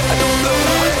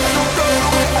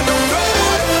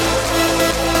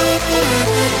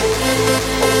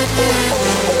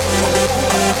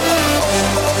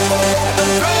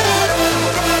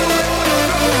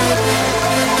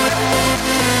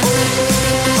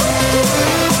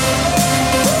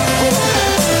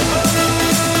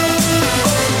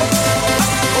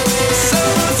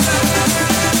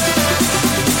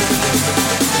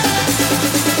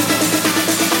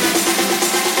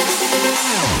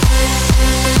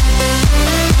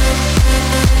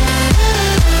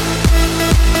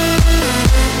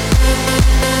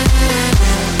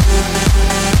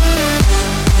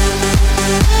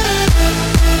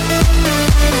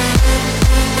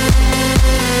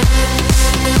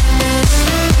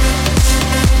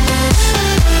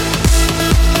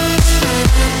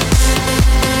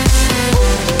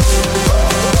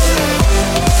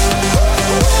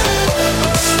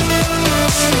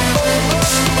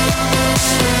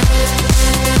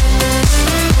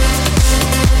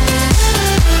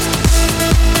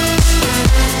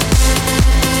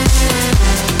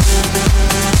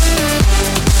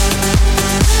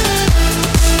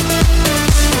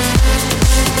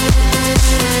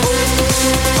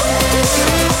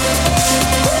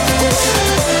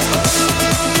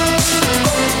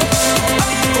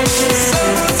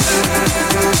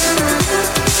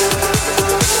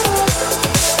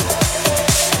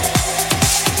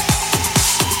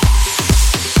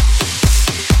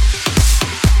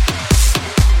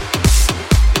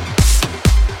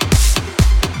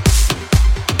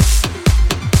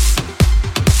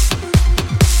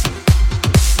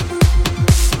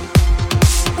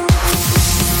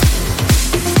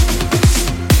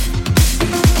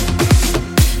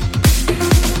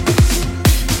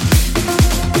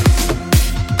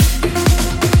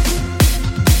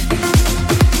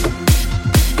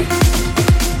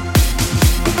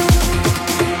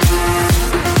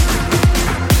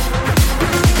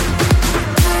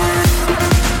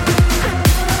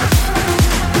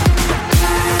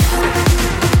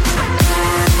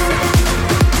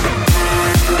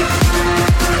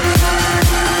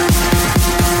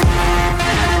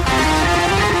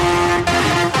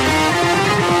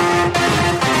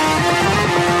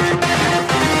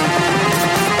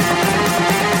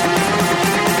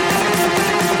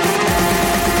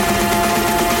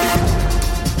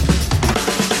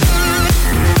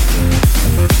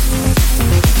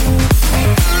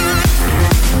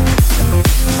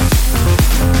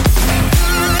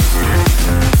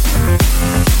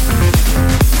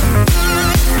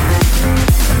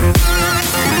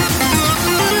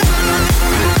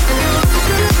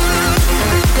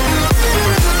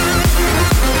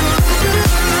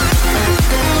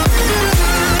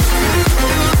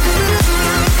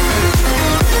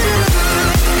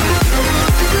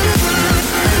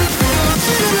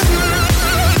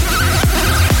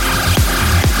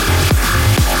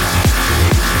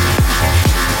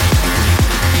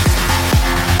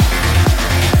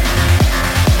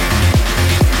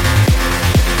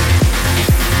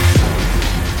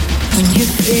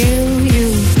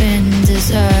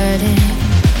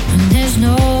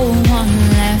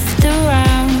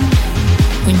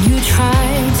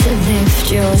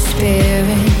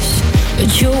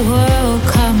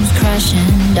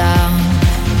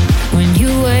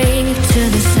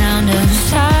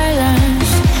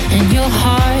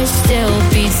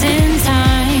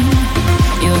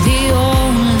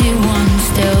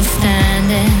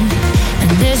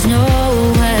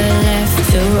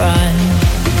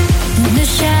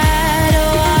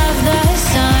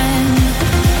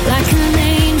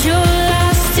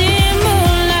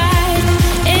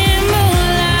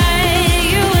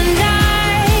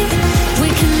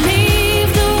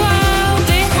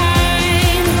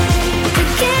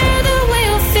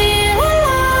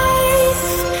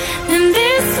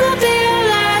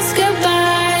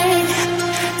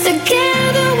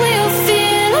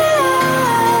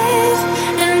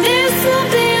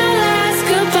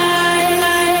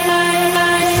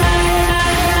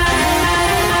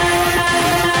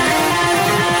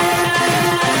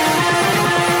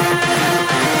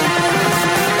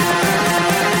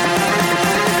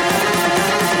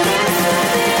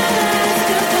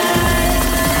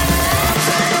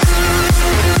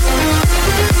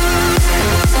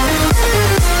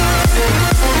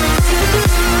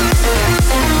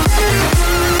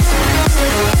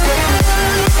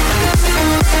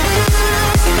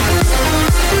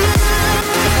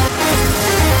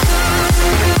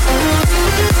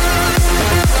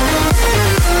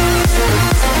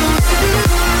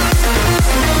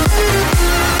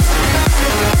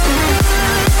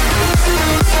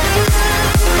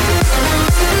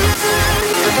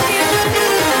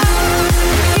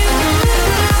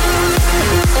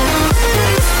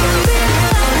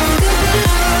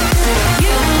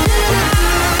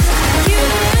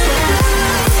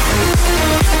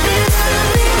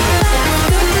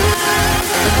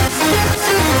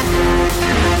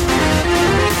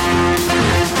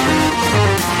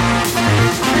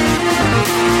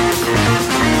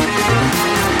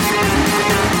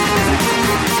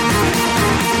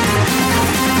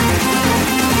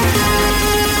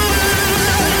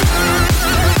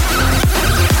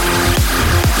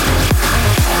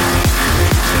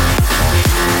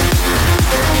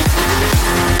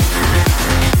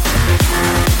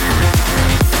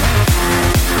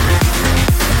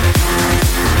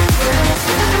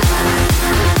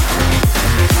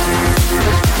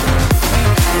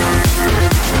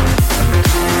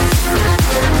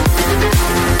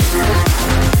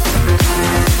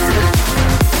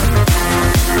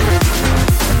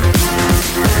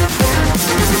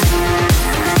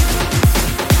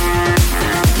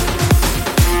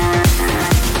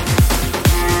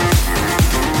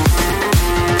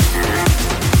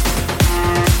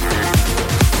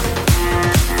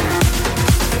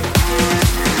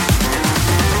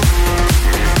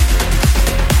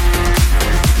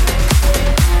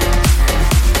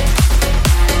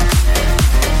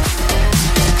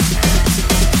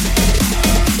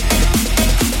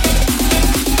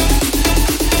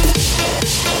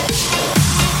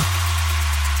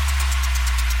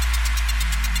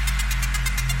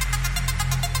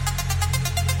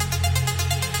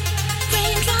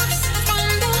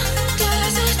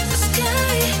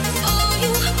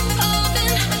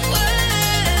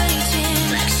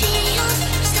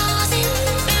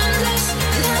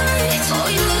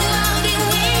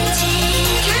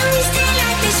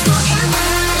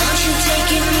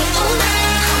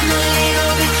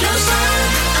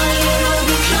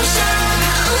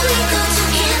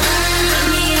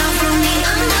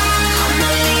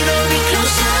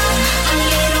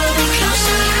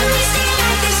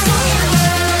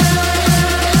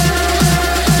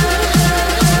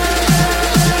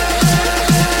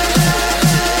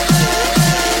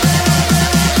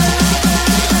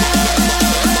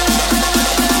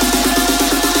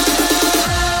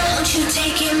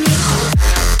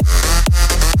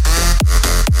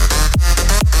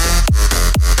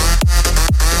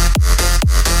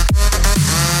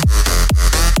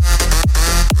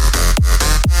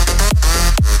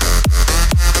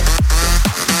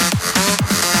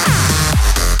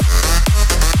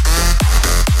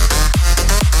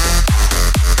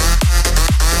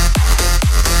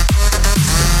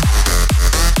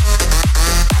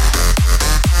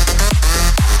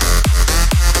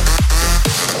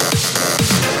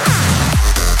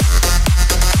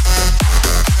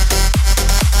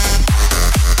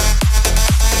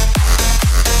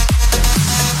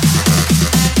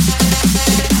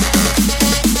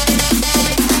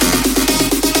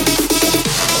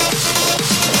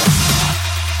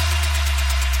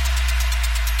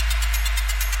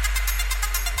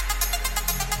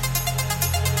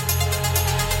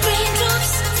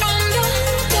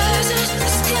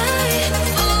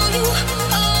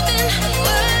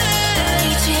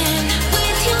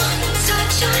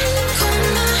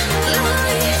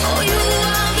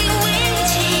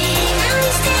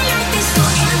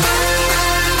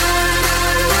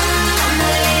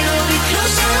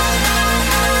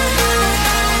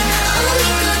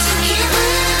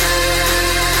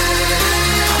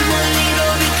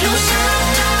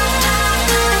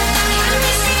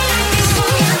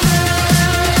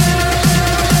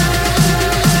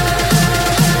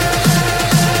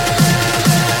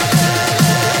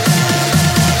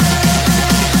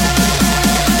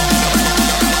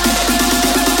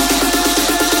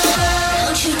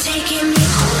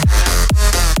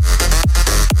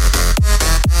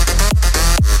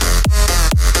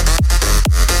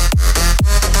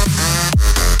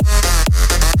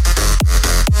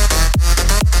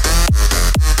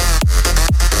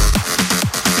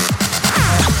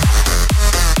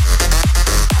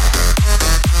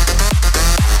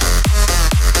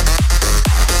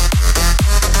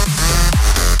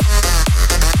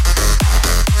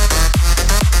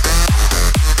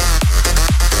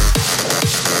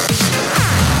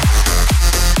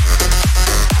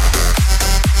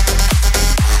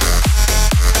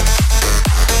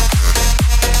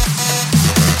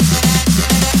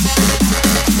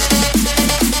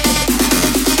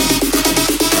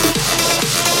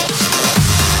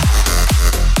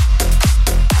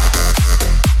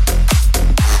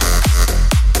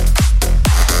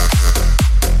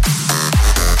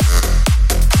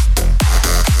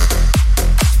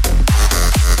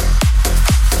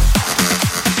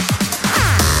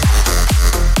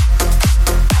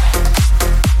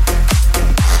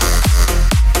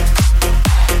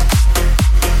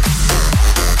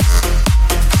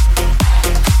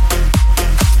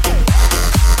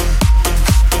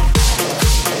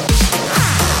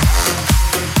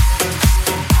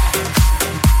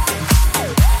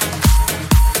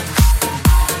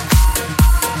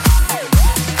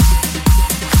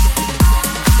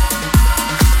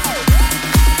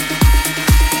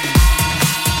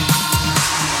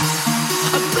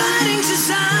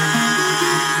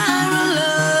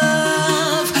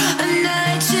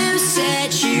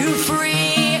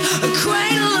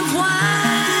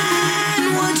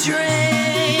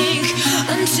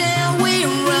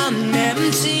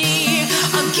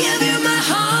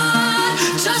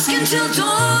 till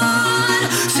dawn,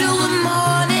 till the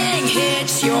morning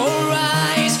hits your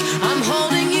eyes. I'm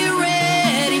holding you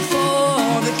ready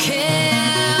for the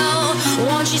kill.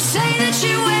 Won't you say that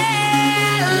you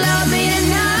will love me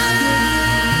tonight?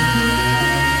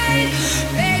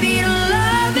 Baby, don't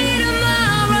love me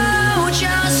tomorrow.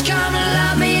 Just come and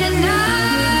love me tonight.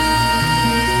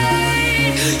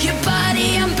 Your body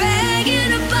I'm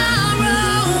begging to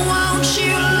borrow. Won't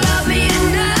you love me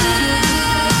tonight?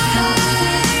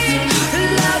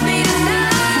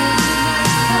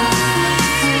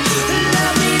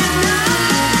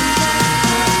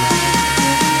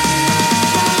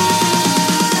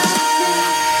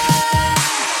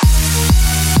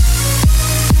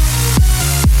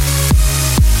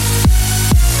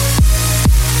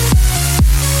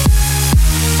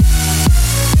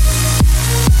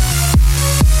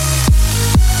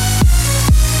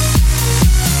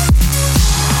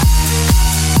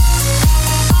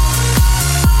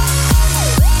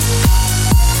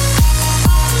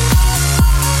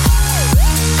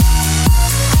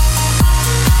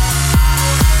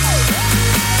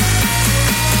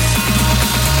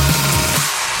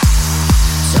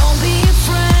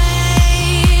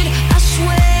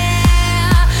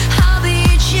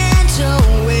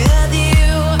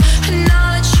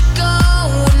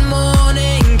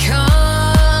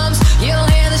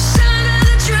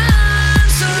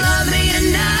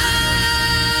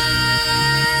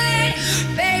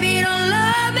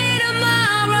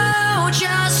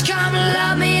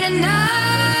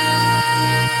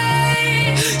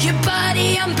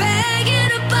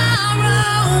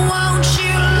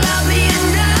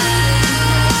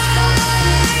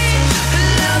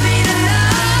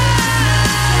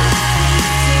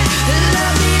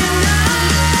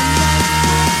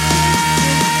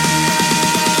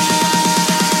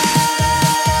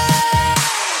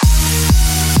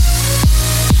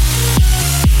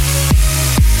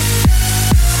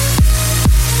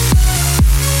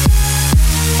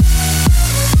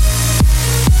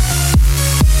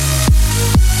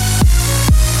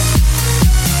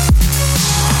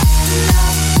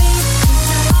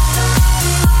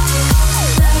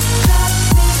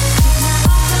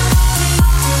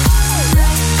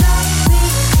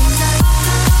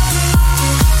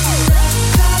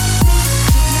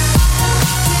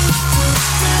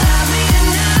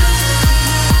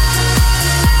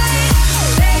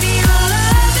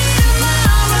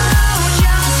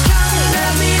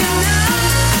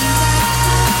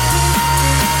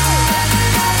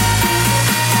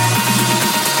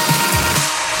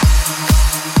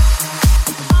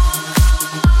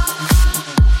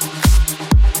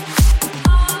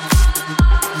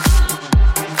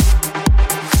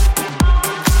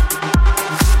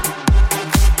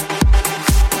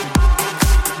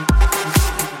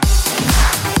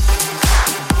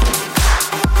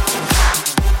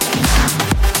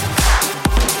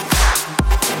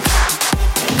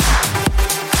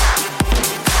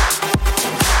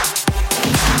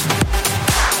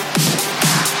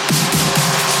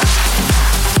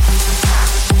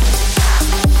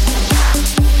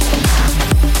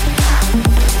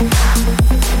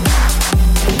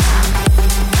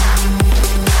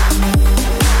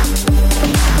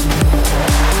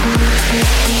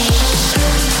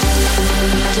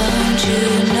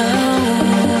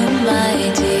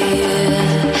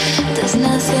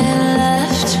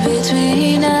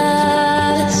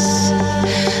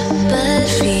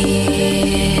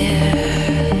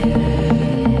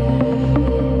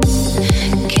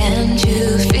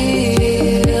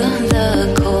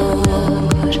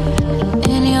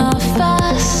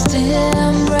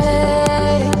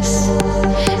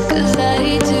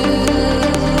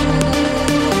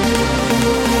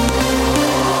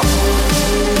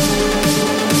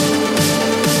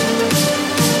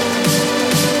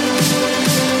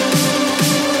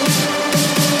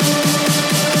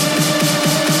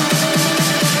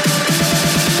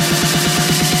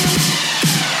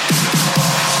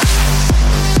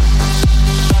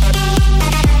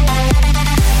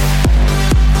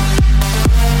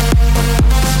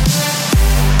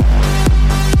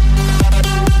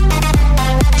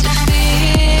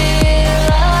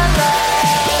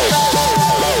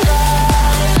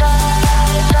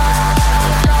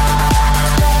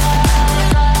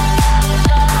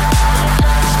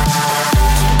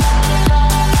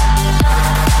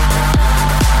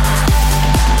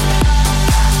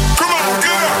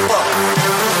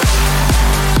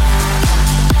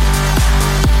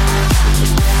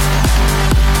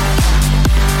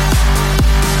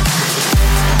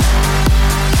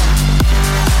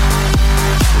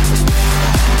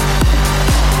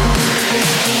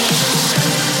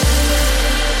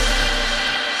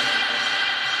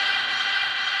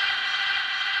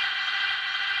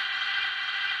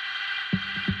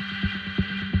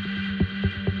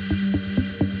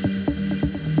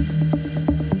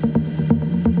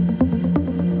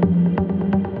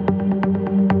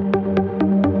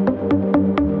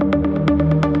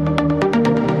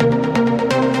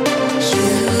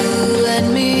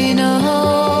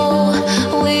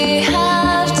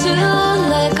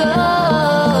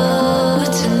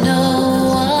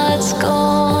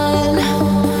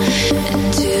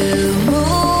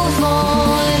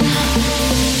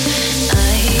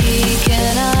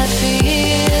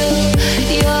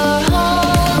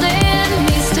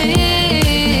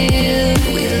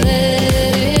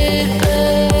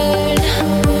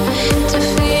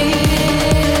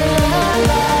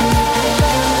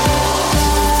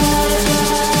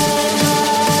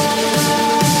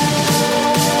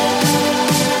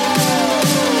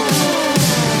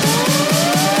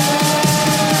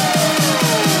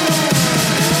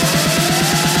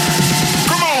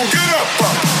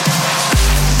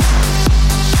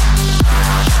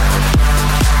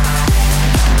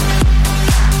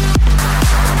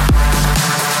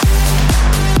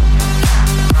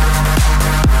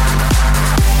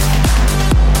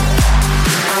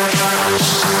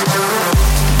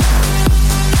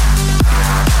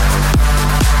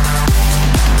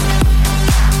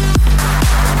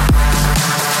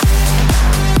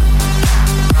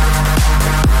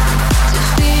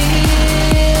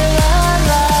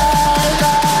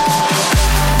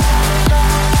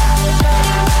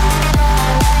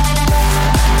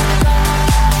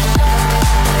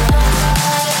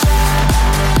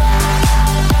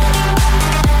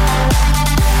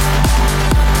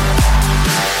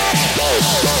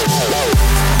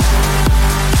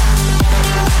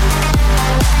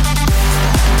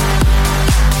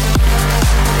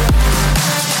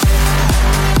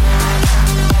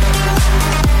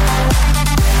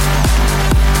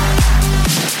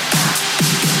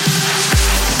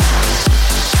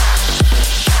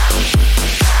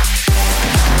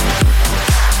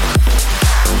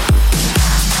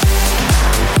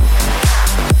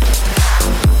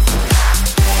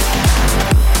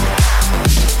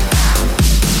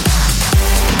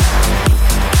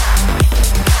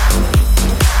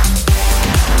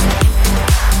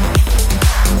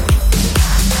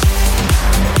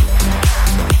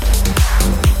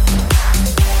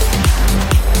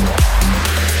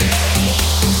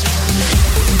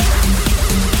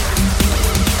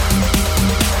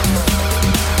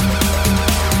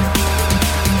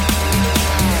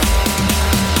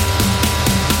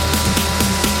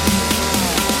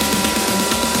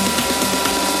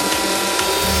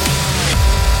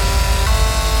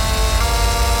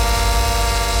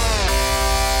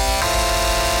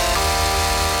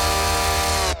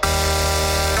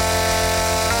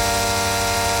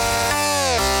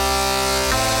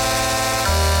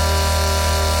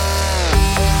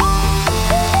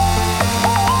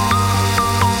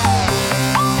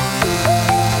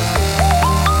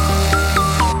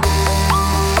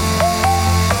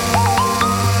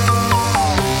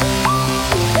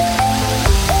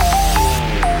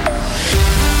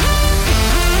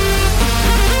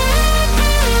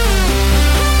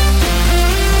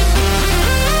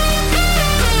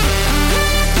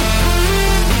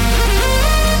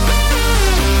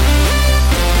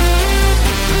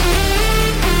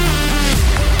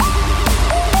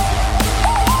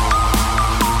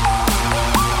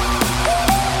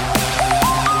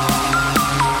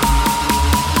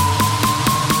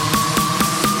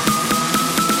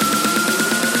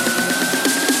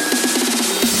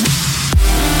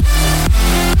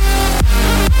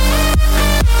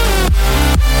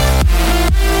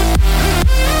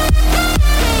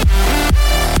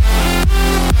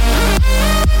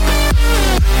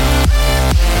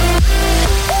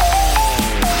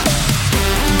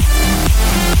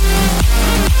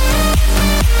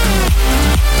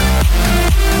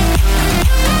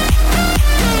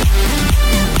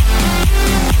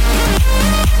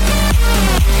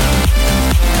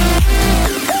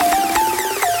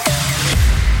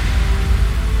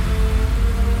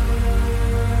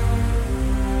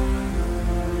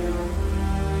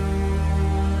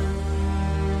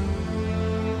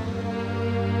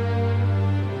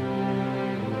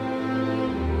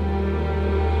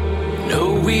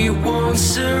 won't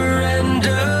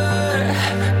surrender.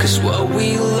 'Cause what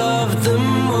we love the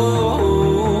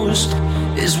most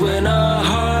is when our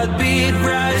heartbeat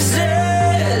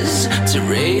rises to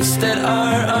rates that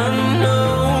are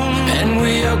unknown. And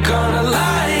we are gonna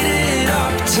light it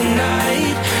up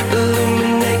tonight,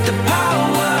 illuminate the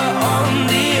power on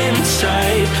the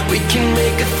inside. We can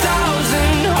make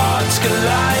 1,000 hearts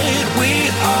collide. We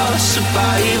are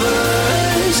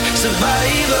survivors,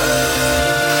 survivors.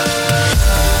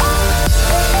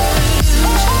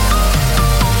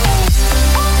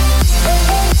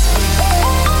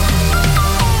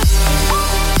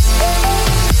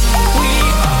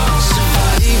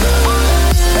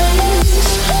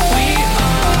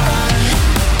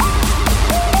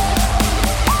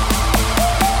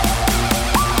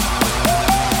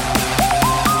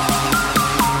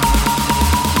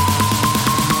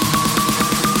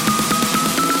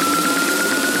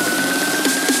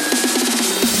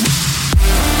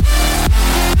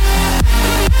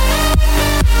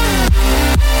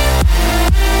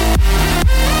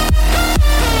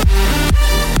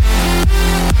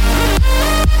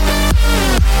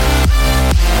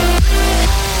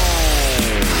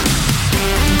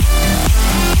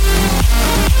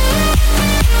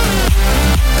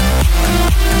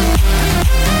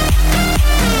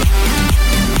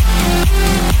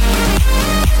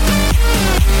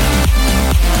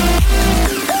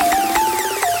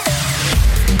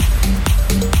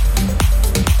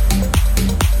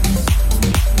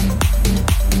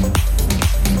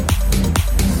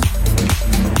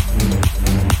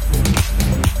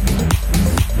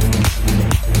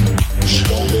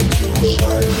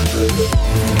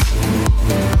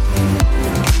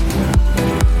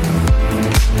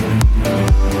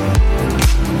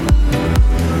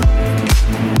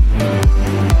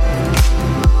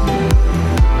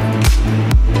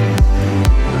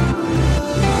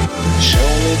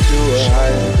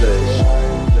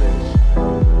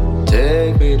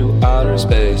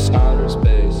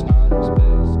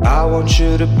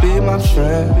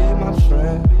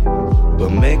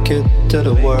 To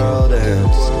the world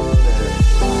ends.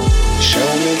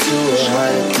 Show me to a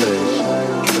higher place.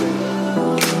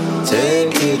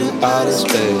 Take me to outer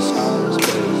space.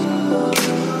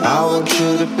 I want you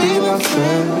to be my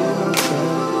friend.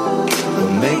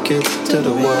 We'll make it to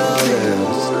the world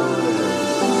ends.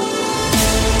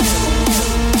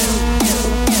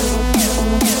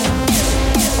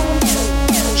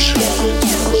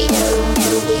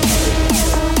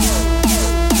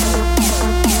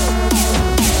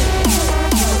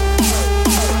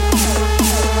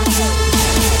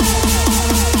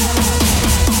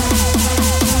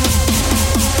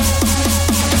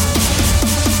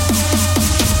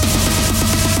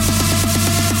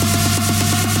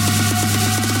 Show me to a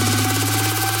higher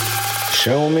place.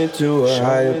 Show me to a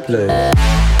higher place.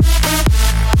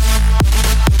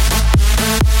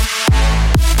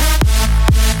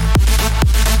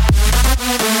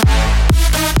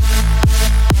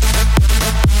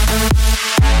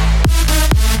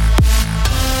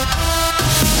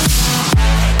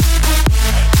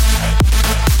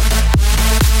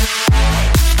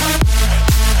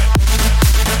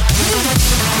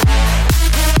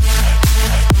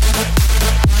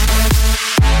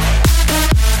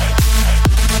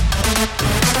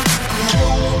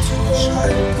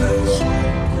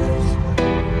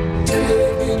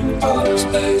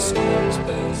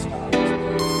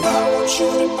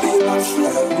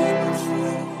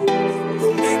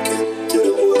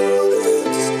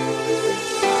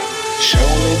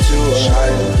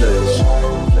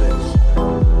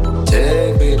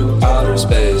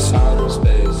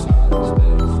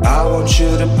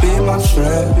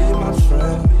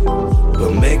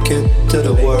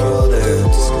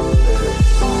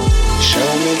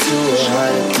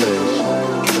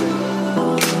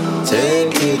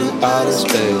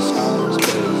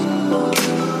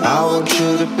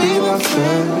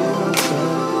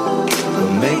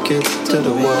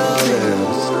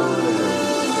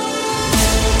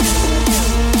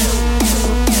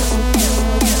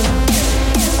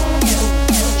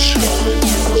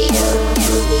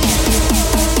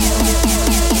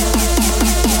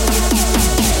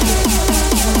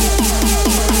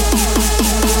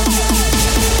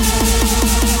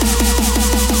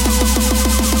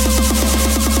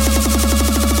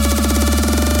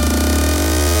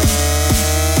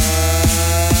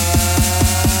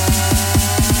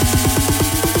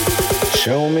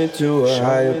 Show me to a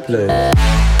higher place.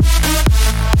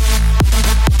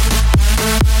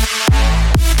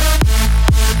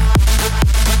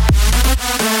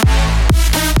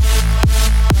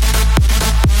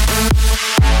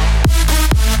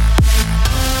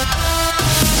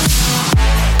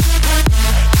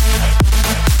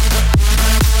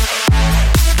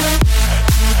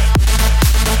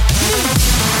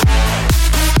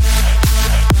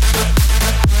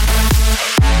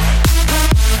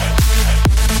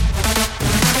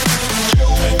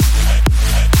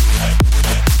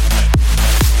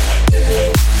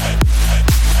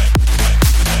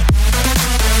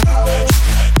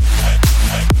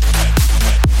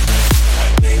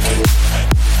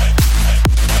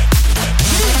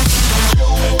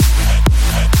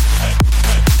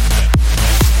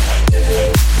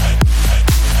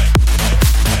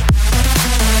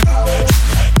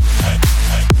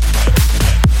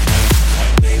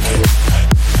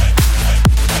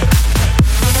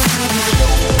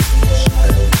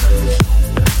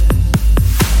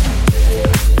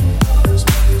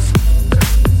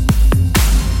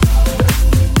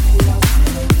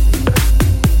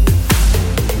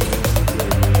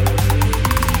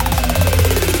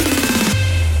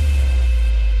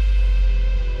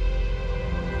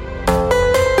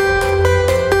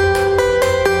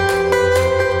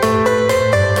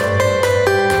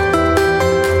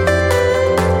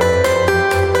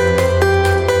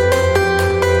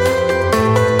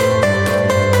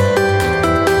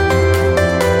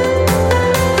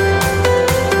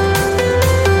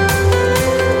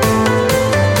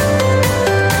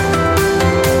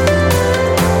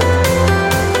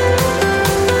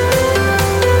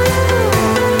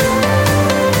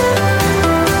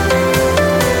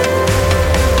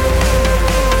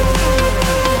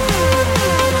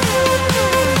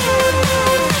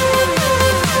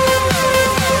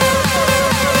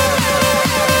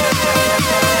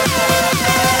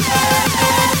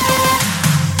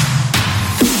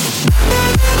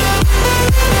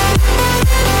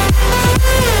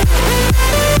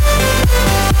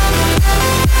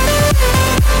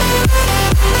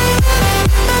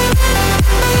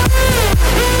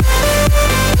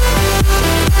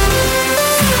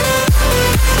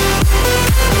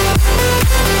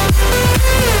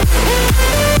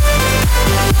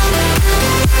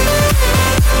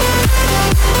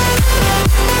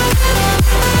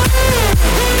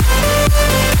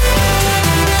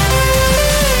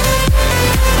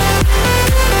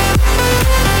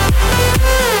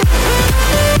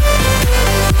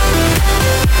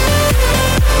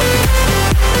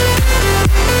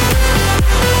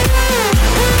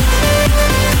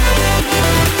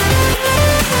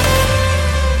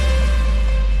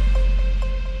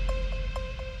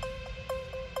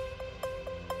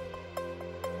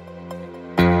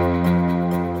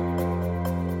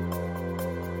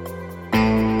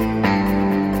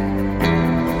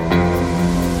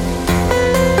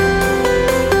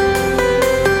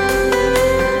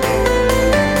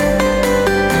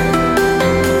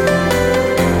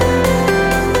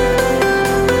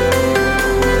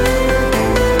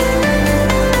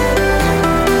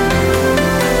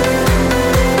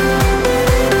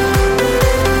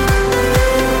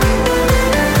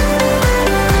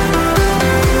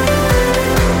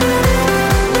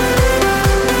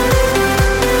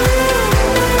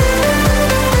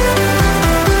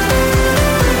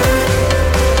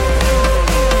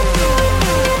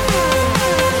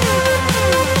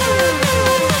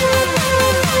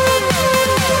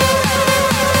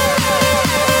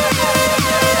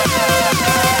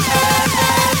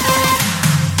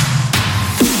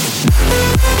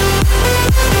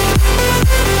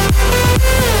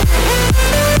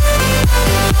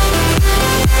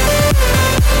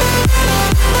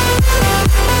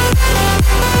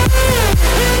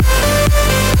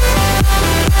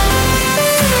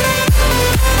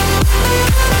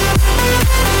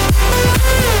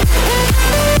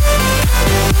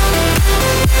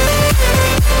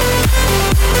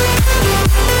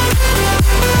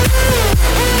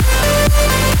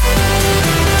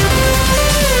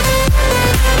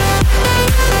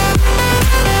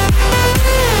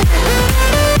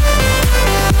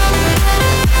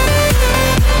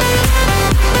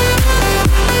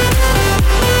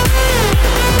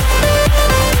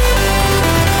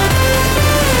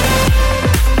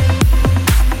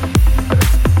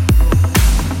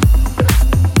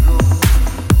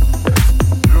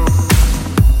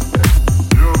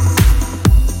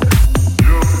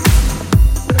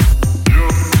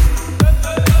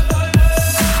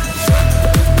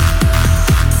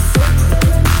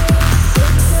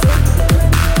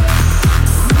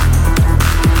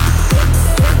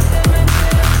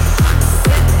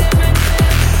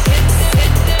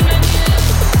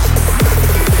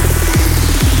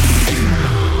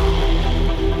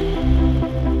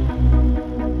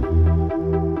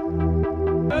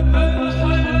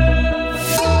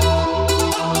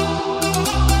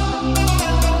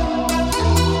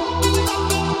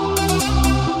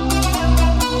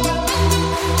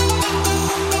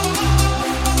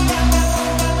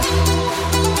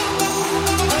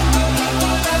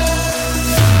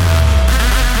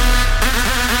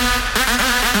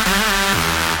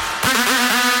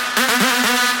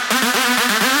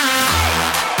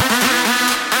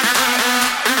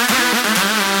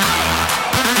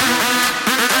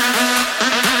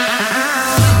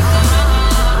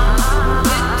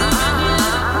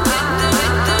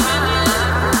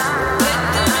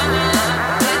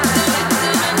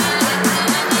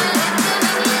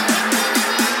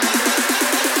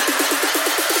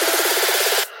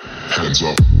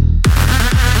 Hands up.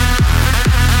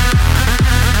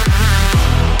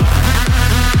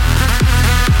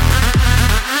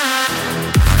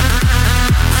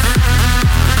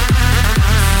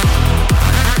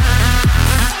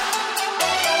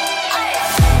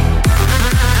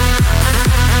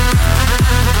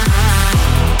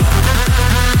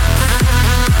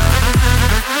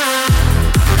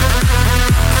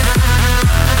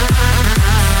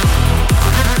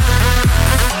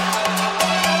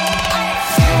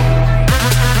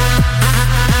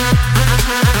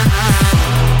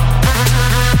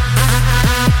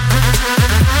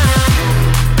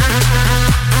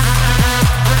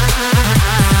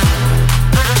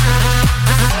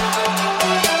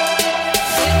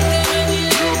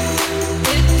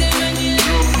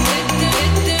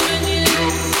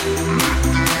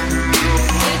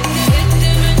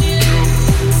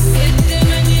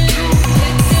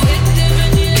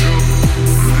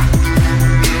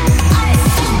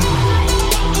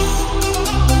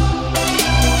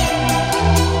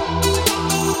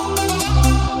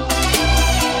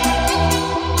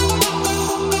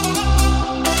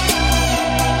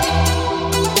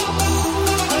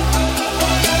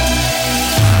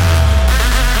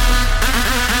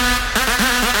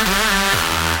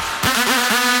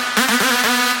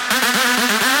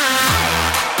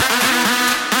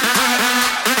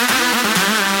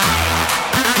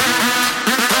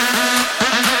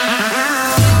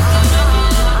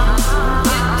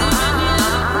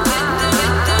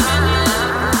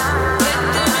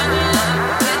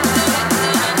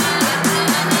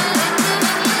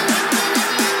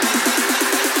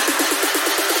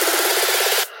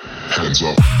 Hands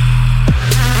up.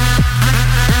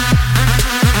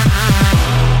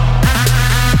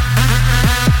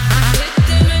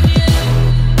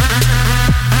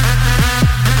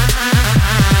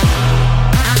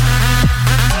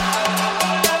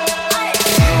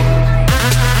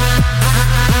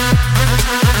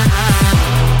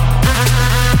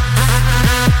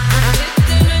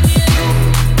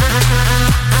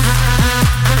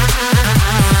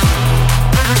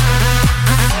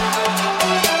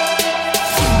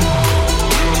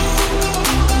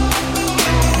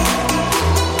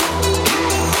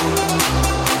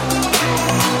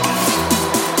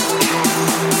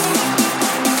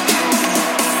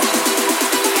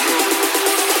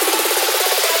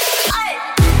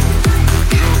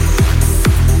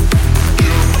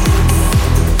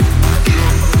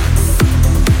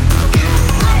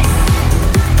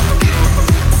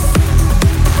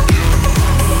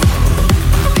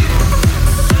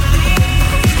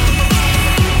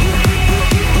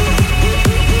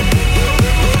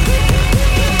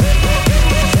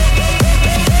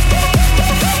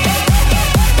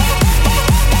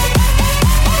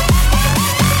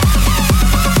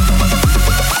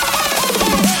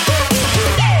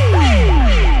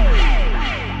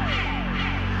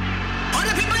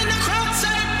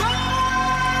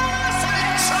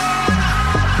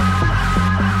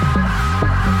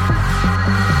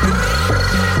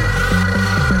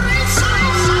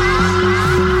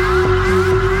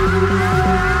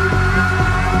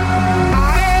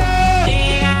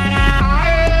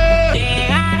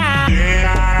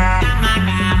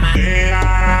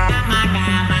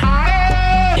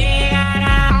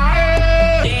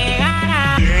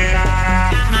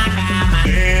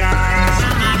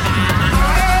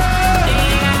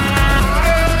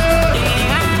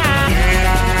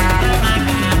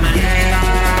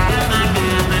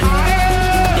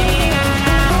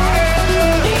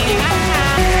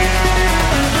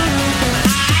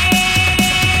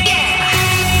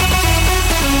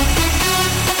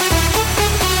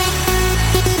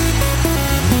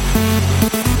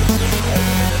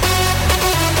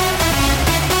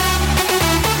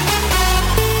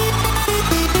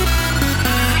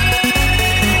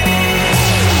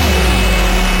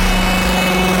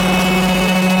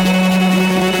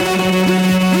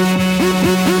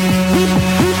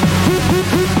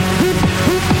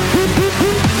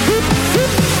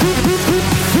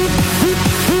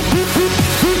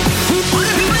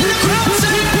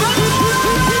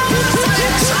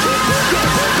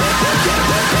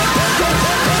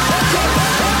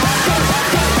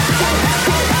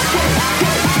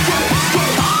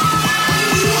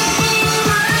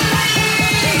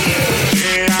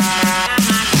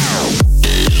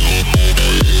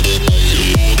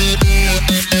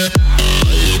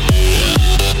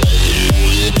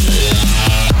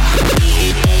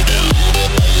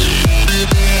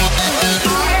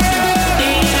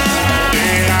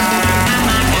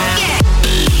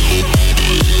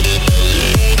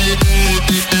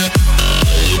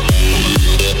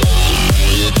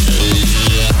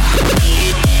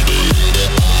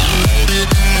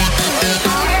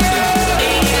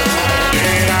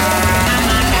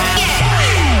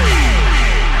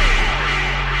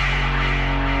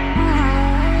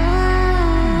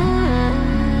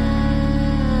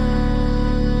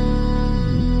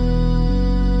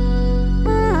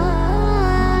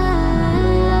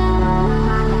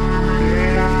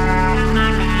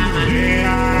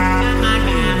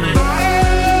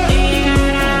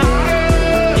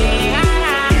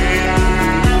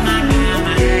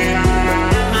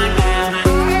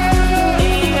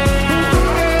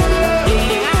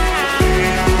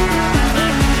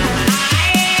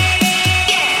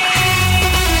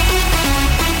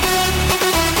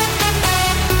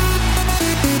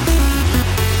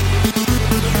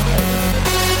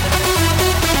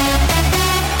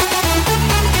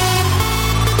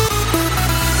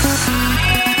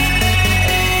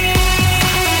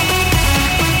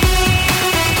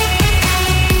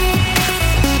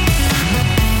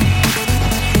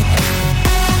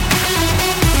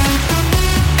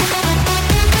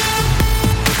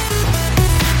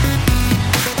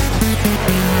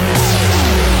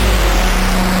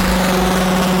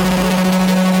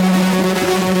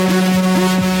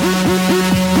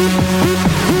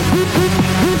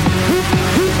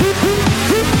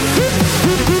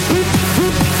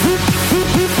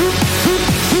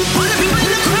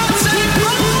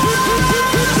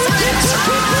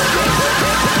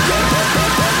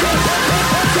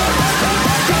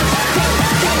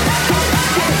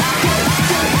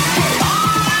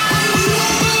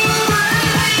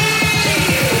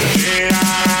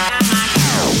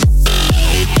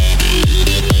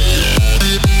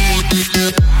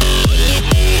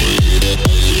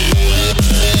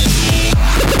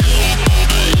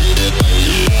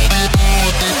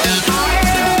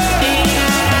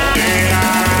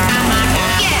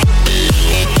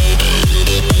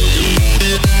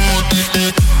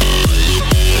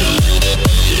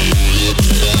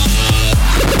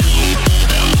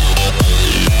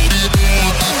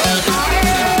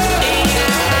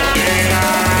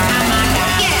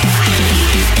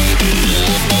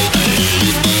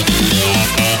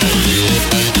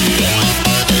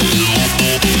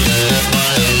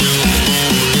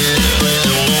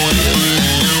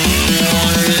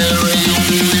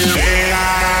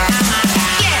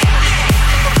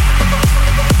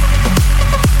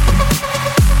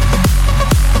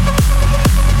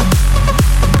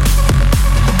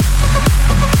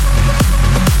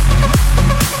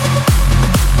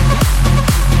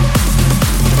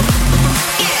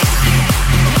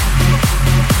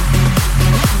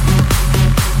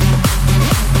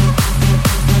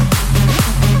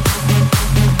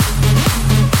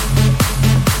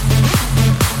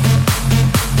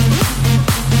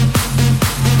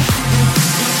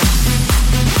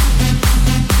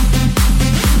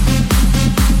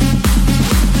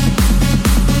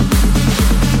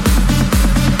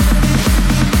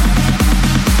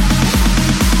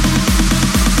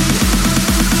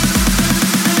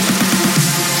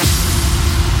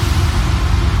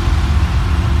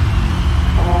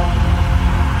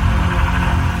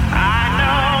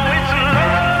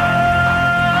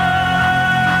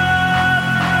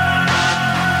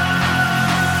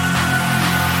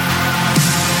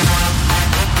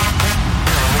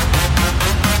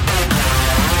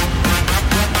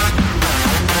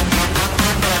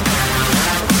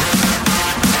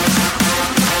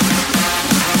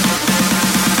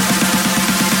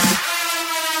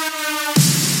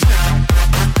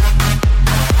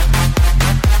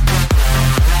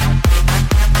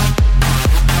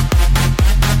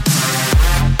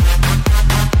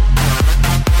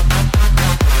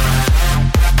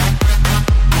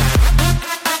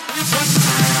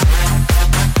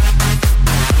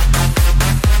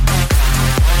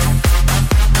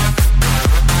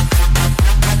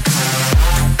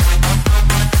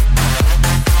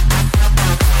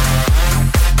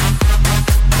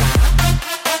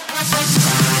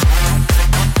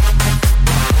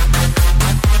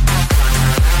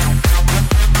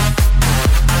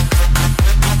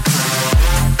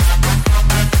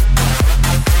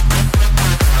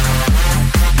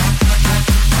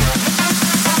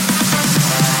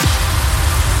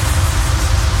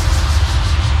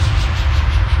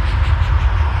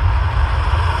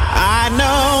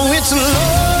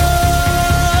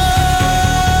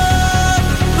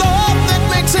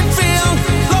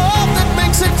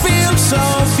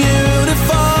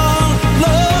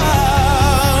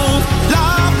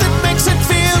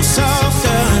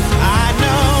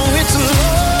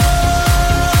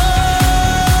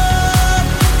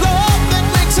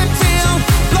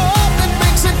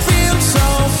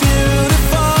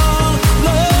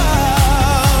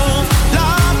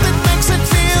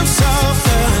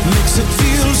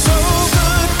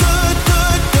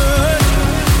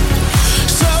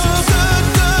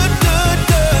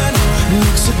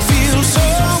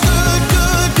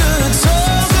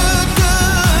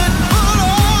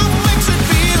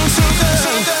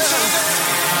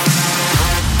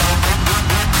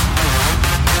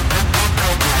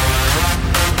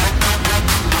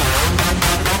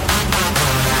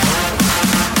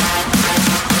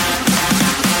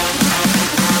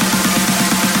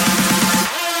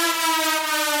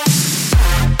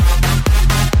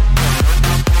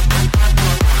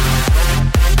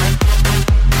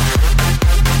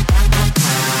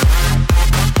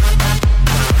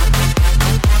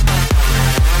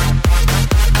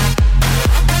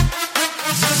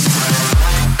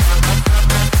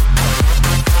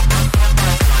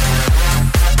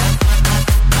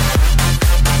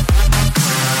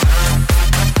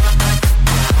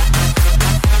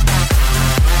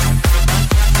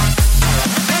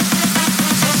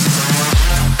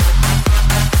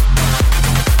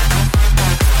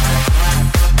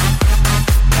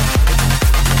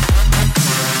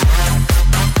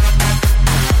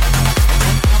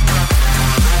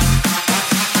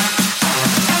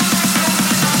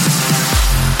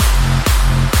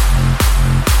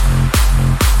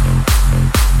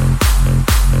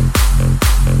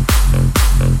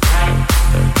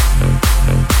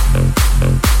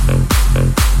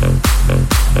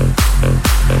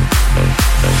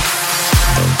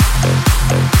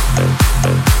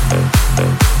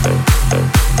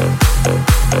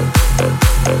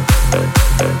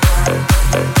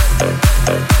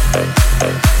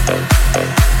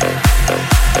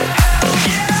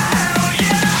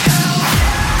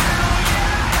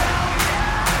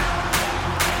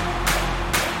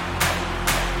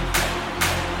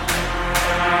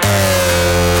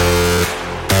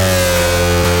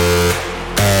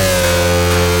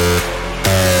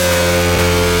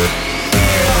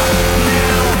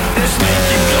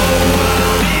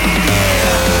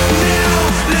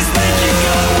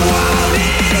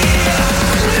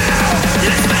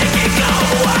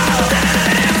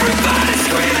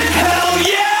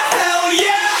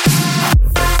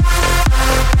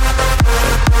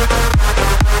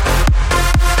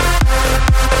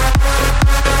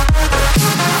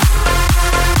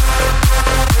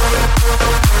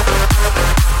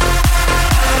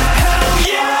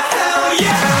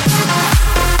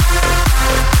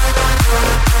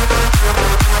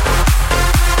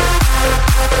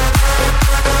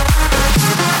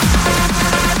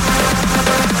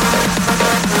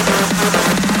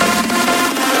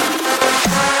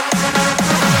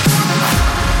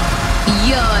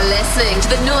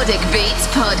 Nordic Beats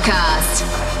podcast,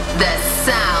 the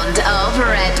sound of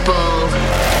Red Bull.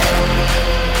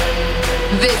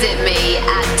 Visit me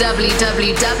at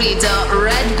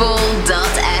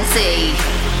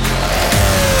www.redbull.se.